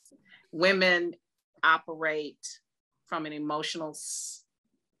intelligence. Women operate from an emotionally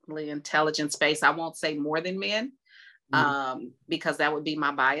intelligent space. I won't say more than men, because that would be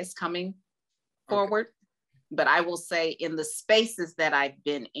my bias coming forward. But I will say in the spaces that I've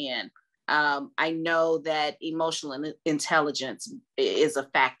been in, I know that emotional intelligence is a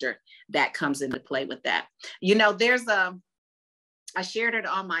factor that comes into play with that. I shared it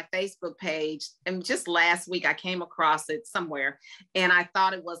on my Facebook page, and just last week I came across it somewhere, and I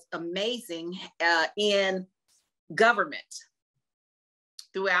thought it was amazing in government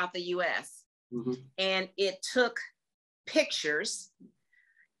throughout the US. And it took pictures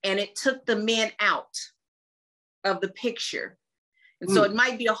and it took the men out of the picture. And so it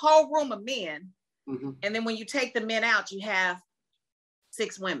might be a whole room of men. And then when you take the men out, you have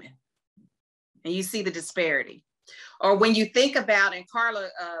 6 women, and you see the disparity. Or when you think about, and Carla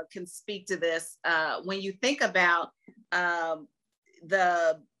can speak to this, when you think about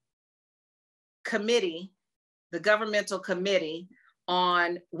the committee, the governmental committee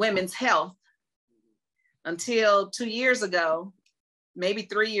on women's health, until 2 years ago, maybe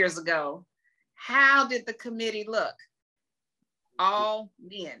 3 years ago, how did the committee look? All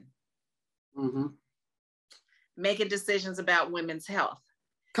men making decisions about women's health.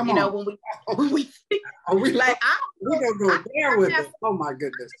 Come on. When we like, we're gonna go there with it. Oh my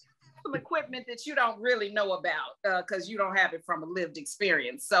goodness. Some equipment that you don't really know about because you don't have it from a lived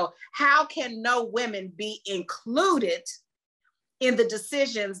experience. So how can no women be included in the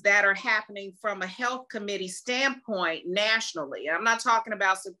decisions that are happening from a health committee standpoint nationally? I'm not talking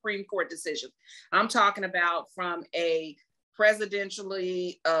about Supreme Court decisions. I'm talking about from a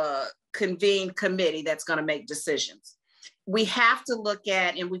presidentially convened committee that's going to make decisions. We have to look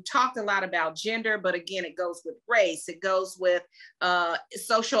at, and we've talked a lot about gender, but again, it goes with race, it goes with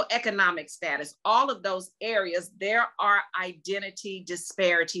social economic status, all of those areas. There are identity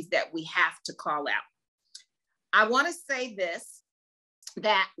disparities that we have to call out. I want to say this,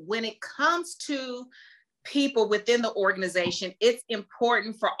 that when it comes to people within the organization, it's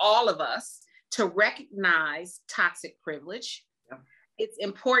important for all of us to recognize toxic privilege. It's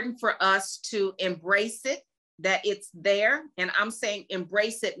important for us to embrace it, that it's there. And I'm saying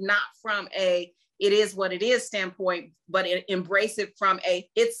embrace it not from a it is what it is standpoint, but embrace it from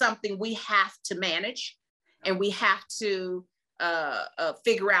it's something we have to manage, and we have to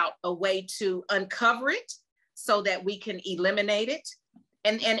figure out a way to uncover it so that we can eliminate it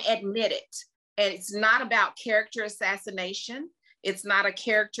and admit it. And it's not about character assassination. It's not a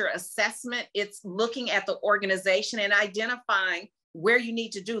character assessment. It's looking at the organization and identifying where you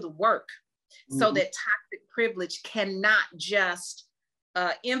need to do the work so that toxic privilege cannot just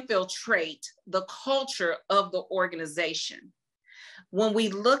infiltrate the culture of the organization. When we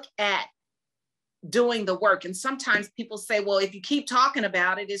look at doing the work, and sometimes people say, well, if you keep talking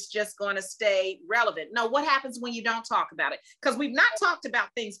about it, it's just going to stay relevant. No, what happens when you don't talk about it? Because we've not talked about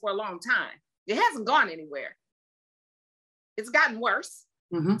things for a long time. It hasn't gone anywhere. It's gotten worse.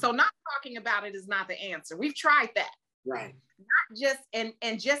 So not talking about it is not the answer. We've tried that. Right. Not just,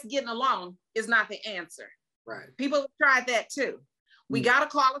 and just getting along is not the answer. Right. People have tried that too. We got to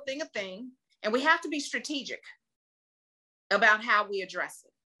call a thing, and we have to be strategic about how we address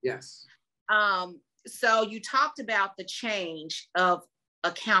it. Yes. So you talked about the change of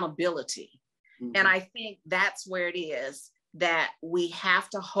accountability. And I think that's where it is that we have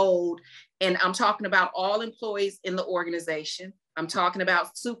to hold, and I'm talking about all employees in the organization. I'm talking about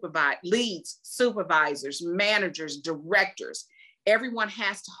leads, supervisors, managers, directors. Everyone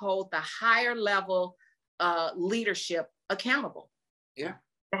has to hold the higher level leadership accountable. Yeah.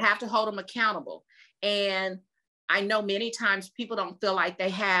 They have to hold them accountable. And I know many times people don't feel like they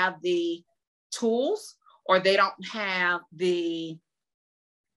have the tools, or they don't have the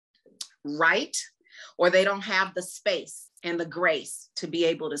right, or they don't have the space and the grace to be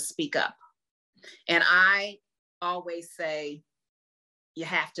able to speak up. And I always say, you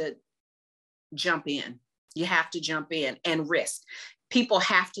have to jump in. You have to jump in and risk. People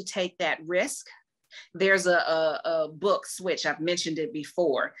have to take that risk. There's a book, Switch, I've mentioned it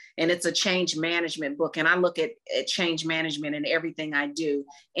before, and it's a change management book. And I look at change management in everything I do.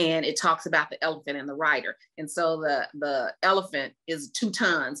 And it talks about the elephant and the rider. And so the elephant is 2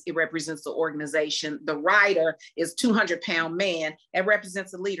 tons. It represents the organization. The rider is 200-pound man. It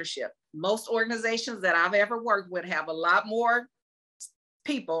represents the leadership. Most organizations that I've ever worked with have a lot more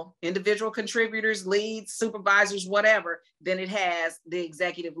people, individual contributors, leads, supervisors, whatever, than it has the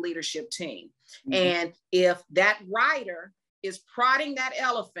executive leadership team. And if that rider is prodding that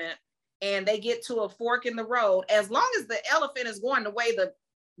elephant and they get to a fork in the road, as long as the elephant is going the way the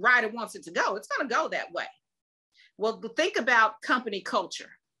rider wants it to go, it's going to go that way. Well, think about company culture.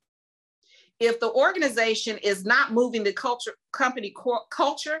 If the organization is not moving the company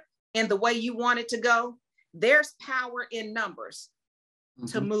culture in the way you want it to go, there's power in numbers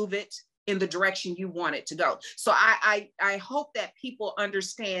to move it in the direction you want it to go. So I hope that people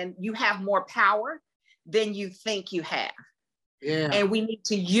understand you have more power than you think you have. Yeah. And we need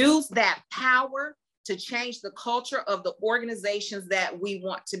to use that power to change the culture of the organizations that we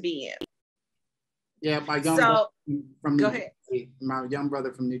want to be in. Yeah, my young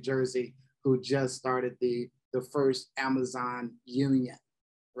brother from New Jersey, who just started the first Amazon union,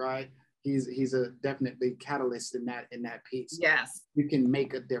 right? He's a definitely catalyst in that piece. Yes, you can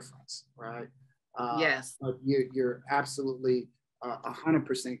make a difference, right? Yes, you're absolutely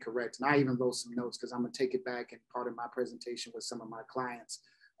 100% correct. And I even wrote some notes because I'm gonna take it back and part of my presentation with some of my clients.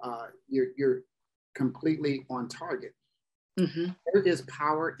 You're completely on target. There is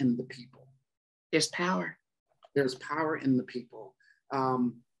power in the people. There's power. There's power in the people.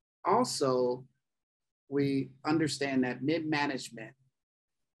 Also, we understand that mid-management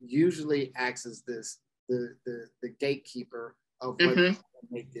usually acts as the gatekeeper of whether to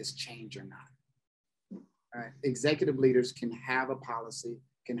make this change or not. All right. Executive leaders can have a policy,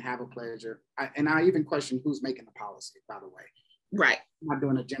 can have a pleasure. And I even question who's making the policy, by the way. Right. I'm not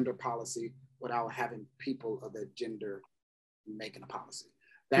doing a gender policy without having people of that gender making a policy.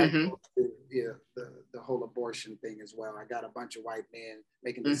 That the whole abortion thing as well. I got a bunch of white men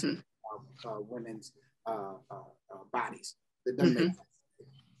making decisions about women's bodies. That doesn't make sense.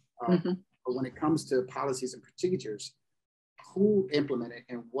 But when it comes to policies and procedures, who implement it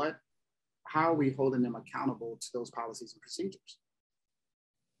and how are we holding them accountable to those policies and procedures?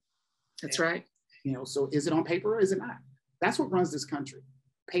 That's right. So is it on paper or is it not? That's what runs this country.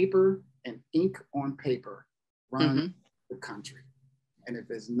 Paper and ink on paper run the country. And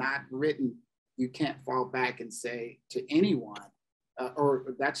if it's not written, you can't fall back and say to anyone,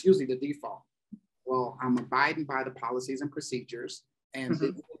 or that's usually the default. Well, I'm abiding by the policies and procedures and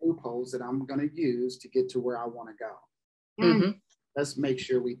the loopholes that I'm going to use to get to where I want to go. Let's make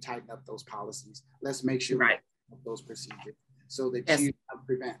sure we tighten up those policies. Let's make sure we tighten up those procedures so that you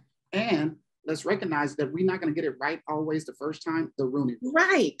prevent. And let's recognize that we're not going to get it right always the first time, the Rooney Rule.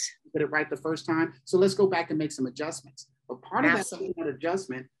 Right. Get it right the first time. So let's go back and make some adjustments. But part of that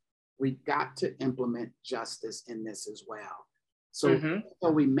adjustment, we got to implement justice in this as well. So,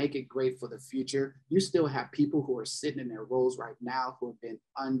 so we make it great for the future. You still have people who are sitting in their roles right now who have been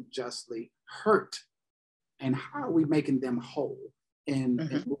unjustly hurt. And how are we making them whole and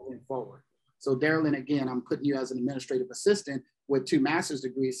moving forward? So Darylyn, again, I'm putting you as an administrative assistant with 2 master's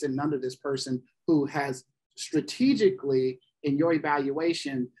degrees sitting under this person who has strategically in your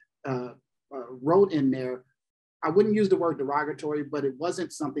evaluation wrote in there, I wouldn't use the word derogatory, but it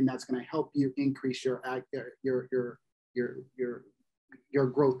wasn't something that's going to help you increase your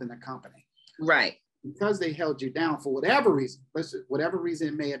growth in the company. Right. Because they held you down for whatever reason, whatever reason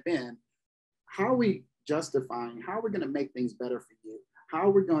it may have been, how are we justifying, how are we going to make things better for you? How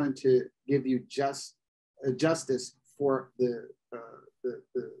are we going to give you justice for the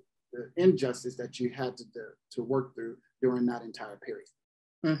injustice that you had to work through during that entire period?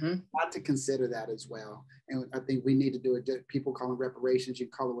 Not to consider that as well. And I think we need to do it. People call it reparations, you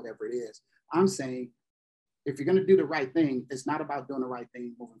call it whatever it is. I'm saying, if you're going to do the right thing, it's not about doing the right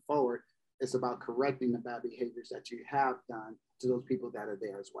thing moving forward. It's about correcting the bad behaviors that you have done to those people that are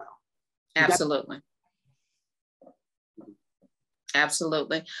there as well. Absolutely.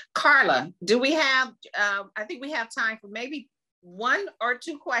 Absolutely. Carla, do we have, I think we have time for maybe 1 or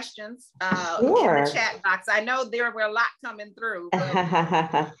 2 questions in the chat box. I know there were a lot coming through.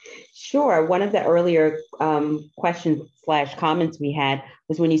 But... Sure. One of the earlier questions / comments we had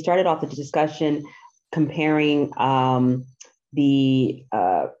was when you started off the discussion comparing how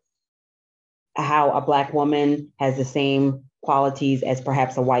a Black woman has the same qualities as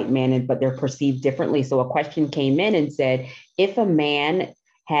perhaps a white man, but they're perceived differently. So a question came in and said, if a man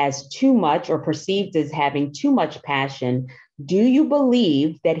has too much or perceived as having too much passion, do you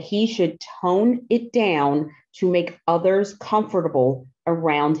believe that he should tone it down to make others comfortable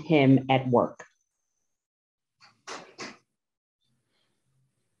around him at work?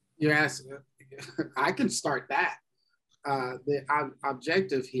 Yes, I can start that. The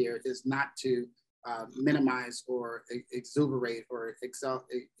objective here is not to minimize or exuberate or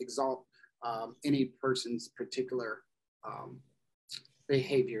exalt any person's particular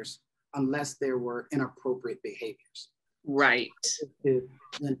behaviors unless there were inappropriate behaviors. Right. To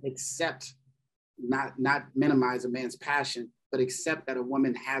then accept, not minimize a man's passion, but accept that a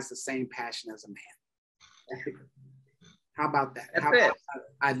woman has the same passion as a man. How about that? How about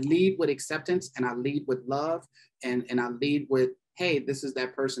I lead with acceptance and I lead with love and I lead with, hey, this is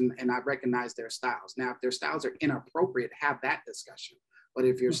that person and I recognize their styles. Now, if their styles are inappropriate, have that discussion. But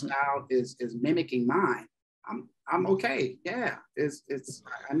if your style is mimicking mine, I'm okay. Yeah,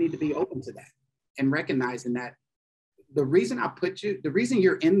 I need to be open to that and recognizing that the reason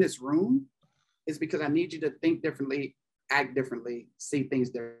you're in this room is because I need you to think differently, act differently, see things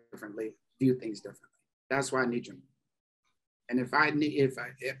differently, view things differently. That's why I need you. And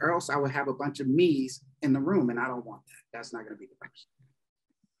or else I would have a bunch of me's in the room, and I don't want that. That's not going to be the person.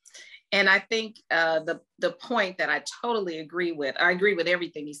 And I think the point that I totally agree with, I agree with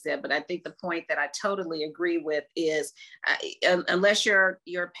everything he said, but I think the point that I totally agree with is unless your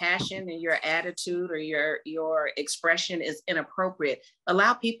passion and your attitude or your expression is inappropriate,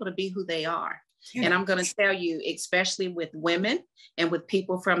 allow people to be who they are. Yeah. And I'm going to tell you, especially with women and with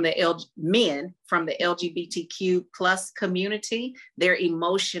people from men from the LGBTQ plus community, their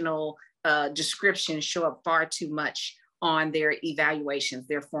emotional descriptions show up far too much on their evaluations,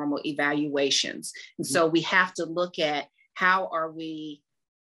 their formal evaluations. And so we have to look at how are we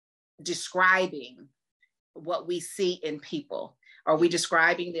describing what we see in people? Are we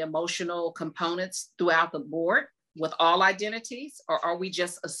describing the emotional components throughout the board with all identities, or are we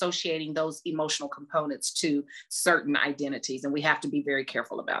just associating those emotional components to certain identities? And we have to be very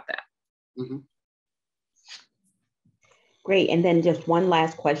careful about that. Mm-hmm. Great. And then just one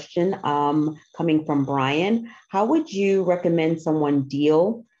last question coming from Brian. How would you recommend someone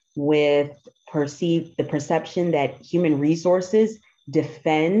deal with the perception that human resources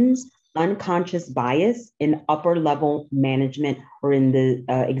defends unconscious bias in upper level management or in the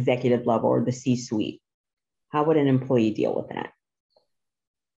executive level or the C-suite? How would an employee deal with that?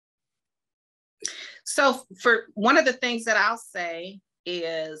 So for one of the things that I'll say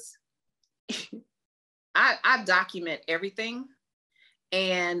is I document everything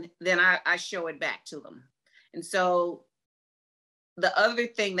and then I show it back to them. And so the other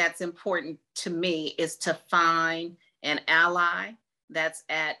thing that's important to me is to find an ally that's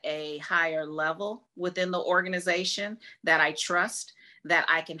at a higher level within the organization that I trust, that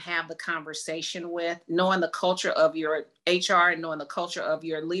I can have the conversation with, knowing the culture of your HR and knowing the culture of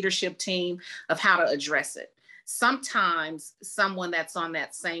your leadership team of how to address it. Sometimes someone that's on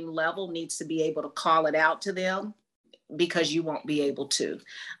that same level needs to be able to call it out to them because you won't be able to.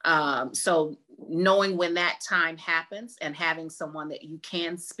 So knowing when that time happens and having someone that you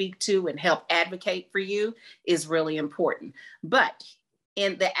can speak to and help advocate for you is really important. But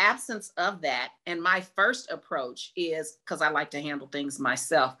in the absence of that, and my first approach is, because I like to handle things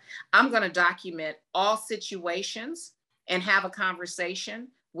myself, I'm going to document all situations and have a conversation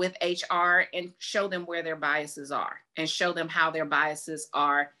with HR and show them where their biases are and show them how their biases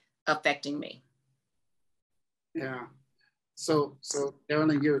are affecting me. Yeah. So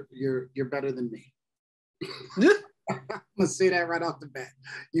Darylyn, you're better than me. I'm gonna say that right off the bat.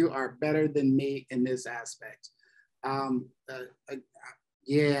 You are better than me in this aspect.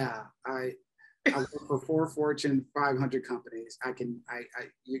 Yeah, I work for 4 Fortune 500 companies.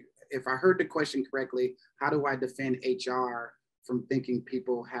 If I heard the question correctly, how do I defend HR from thinking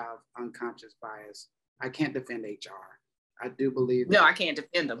people have unconscious bias? I can't defend HR. I do believe no, I can't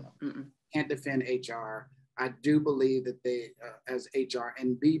defend them. Can't defend HR. I do believe that they, as HR,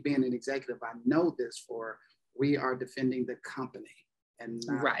 and me being an executive, I know this we are defending the company and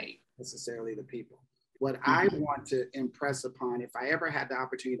not necessarily the people. What I want to impress upon, if I ever had the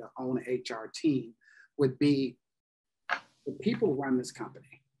opportunity to own an HR team, would be the people run this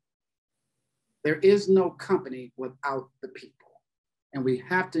company. There is no company without the people. And we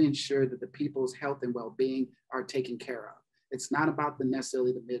have to ensure that the people's health and well-being are taken care of. It's not about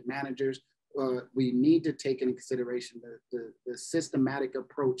necessarily the mid-managers. We need to take into consideration the systematic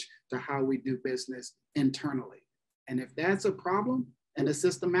approach to how we do business internally. And if that's a problem and it's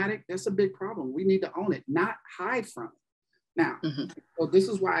systematic, that's a big problem. We need to own it, not hide from it. Now, so this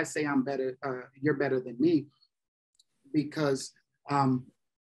is why I say I'm better, you're better than me, because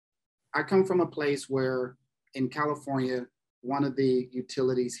I come from a place where in California, one of the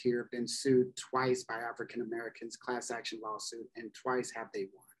utilities here have been sued twice by African Americans, class action lawsuit, and twice have they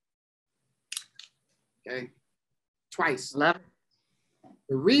won. Okay, twice. Love it.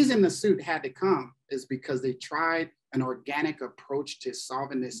 The reason the suit had to come is because they tried an organic approach to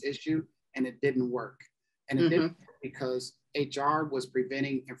solving this issue and it didn't work. And it didn't work because HR was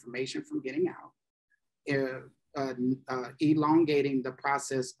preventing information from getting out, elongating the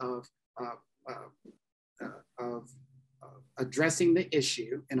process of addressing the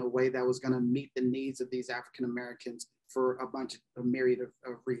issue in a way that was going to meet the needs of these African Americans for a myriad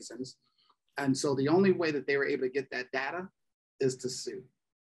of reasons. And so the only way that they were able to get that data is to sue.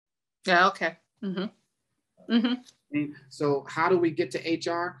 Yeah, okay. So how do we get to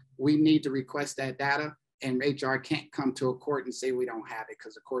HR? We need to request that data, and HR can't come to a court and say we don't have it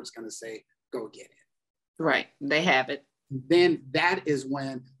because the court's going to say, go get it. Right, they have it. Then that is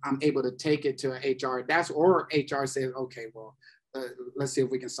when I'm able to take it to HR. Or HR says, okay, well, let's see if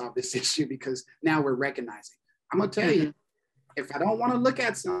we can solve this issue because now we're recognizing. I'm going to tell you, if I don't want to look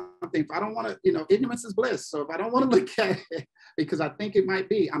at something, if I don't want to, ignorance is bliss. So if I don't want to look at it because I think it might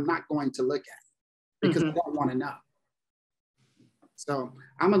be, I'm not going to look at it because I don't want to know. So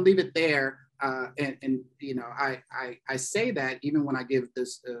I'm going to leave it there. I say that even when I give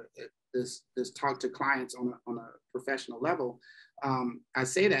this talk to clients on a professional level, I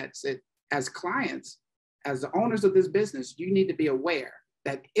say that as clients, as the owners of this business, you need to be aware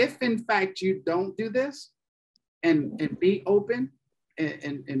that if in fact you don't do this, and be open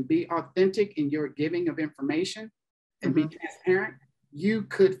and be authentic in your giving of information and be transparent, you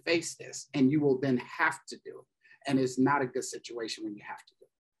could face this and you will then have to do it. And it's not a good situation when you have to do it.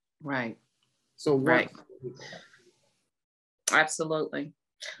 Right. So right. Absolutely.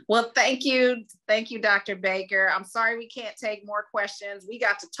 Well, thank you. Thank you, Dr. Baker. I'm sorry we can't take more questions. We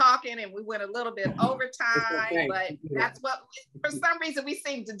got to talking and we went a little bit over time, but that's what, for some reason, we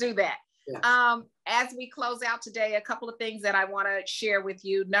seem to do that. Yeah. As we close out today, a couple of things that I want to share with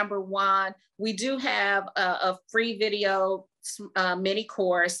you. Number one, we do have a free video mini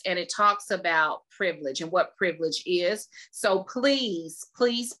course, and it talks about privilege and what privilege is. So please,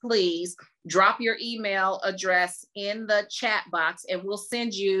 please, please drop your email address in the chat box and we'll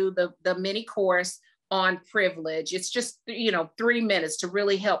send you the mini course on privilege. It's just, 3 minutes to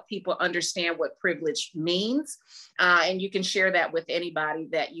really help people understand what privilege means. And you can share that with anybody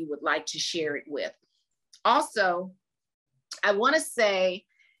that you would like to share it with. Also, I want to say,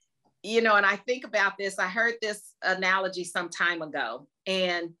 and I think about this, I heard this analogy some time ago,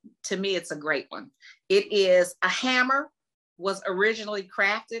 and to me, it's a great one. It is a hammer was originally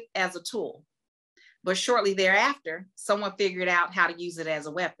crafted as a tool, but shortly thereafter, someone figured out how to use it as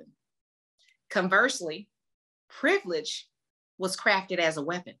a weapon. Conversely, privilege was crafted as a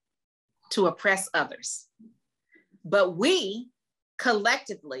weapon to oppress others. But we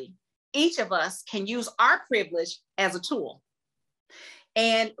collectively, each of us can use our privilege as a tool.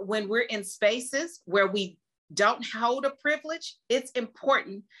 And when we're in spaces where we don't hold a privilege, it's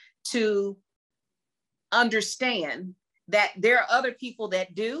important to understand that there are other people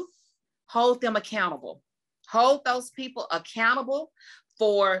that do. Hold them accountable. Hold those people accountable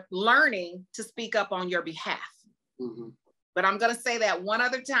for learning to speak up on your behalf. Mm-hmm. But I'm going to say that one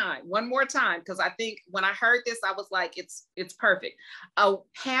more time, because I think when I heard this, I was like, it's perfect. A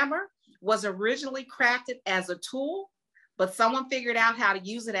hammer was originally crafted as a tool, but someone figured out how to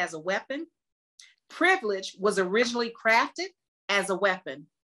use it as a weapon. Privilege was originally crafted as a weapon,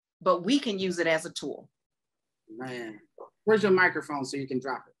 but we can use it as a tool. Man, where's your microphone so you can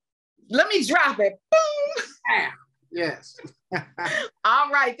drop it? Let me drop it. Boom. Ah, yes. All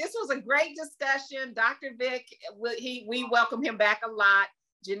right. This was a great discussion. Dr. Vic, we welcome him back a lot.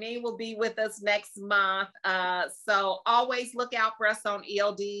 Janine will be with us next month. So always look out for us on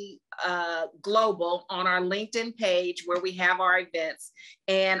ELD Global on our LinkedIn page where we have our events.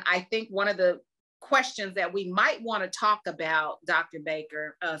 And I think one of the questions that we might want to talk about, Dr.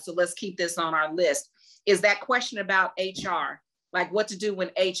 Baker, so let's keep this on our list, is that question about HR, like what to do when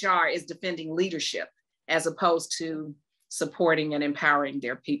HR is defending leadership as opposed to supporting and empowering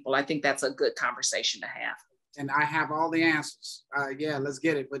their people. I think that's a good conversation to have. And I have all the answers. Yeah, let's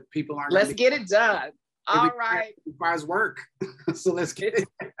get it, but people aren't. Let's get it done. All right. It requires work. So let's get it.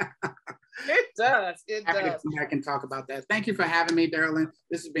 It does. It does. I can talk about that. Thank you for having me, Darylyn.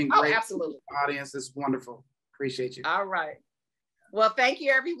 This has been great. Oh, absolutely. Audience, this is wonderful. Appreciate you. All right. Well, thank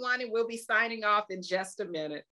you, everyone. And we'll be signing off in just a minute.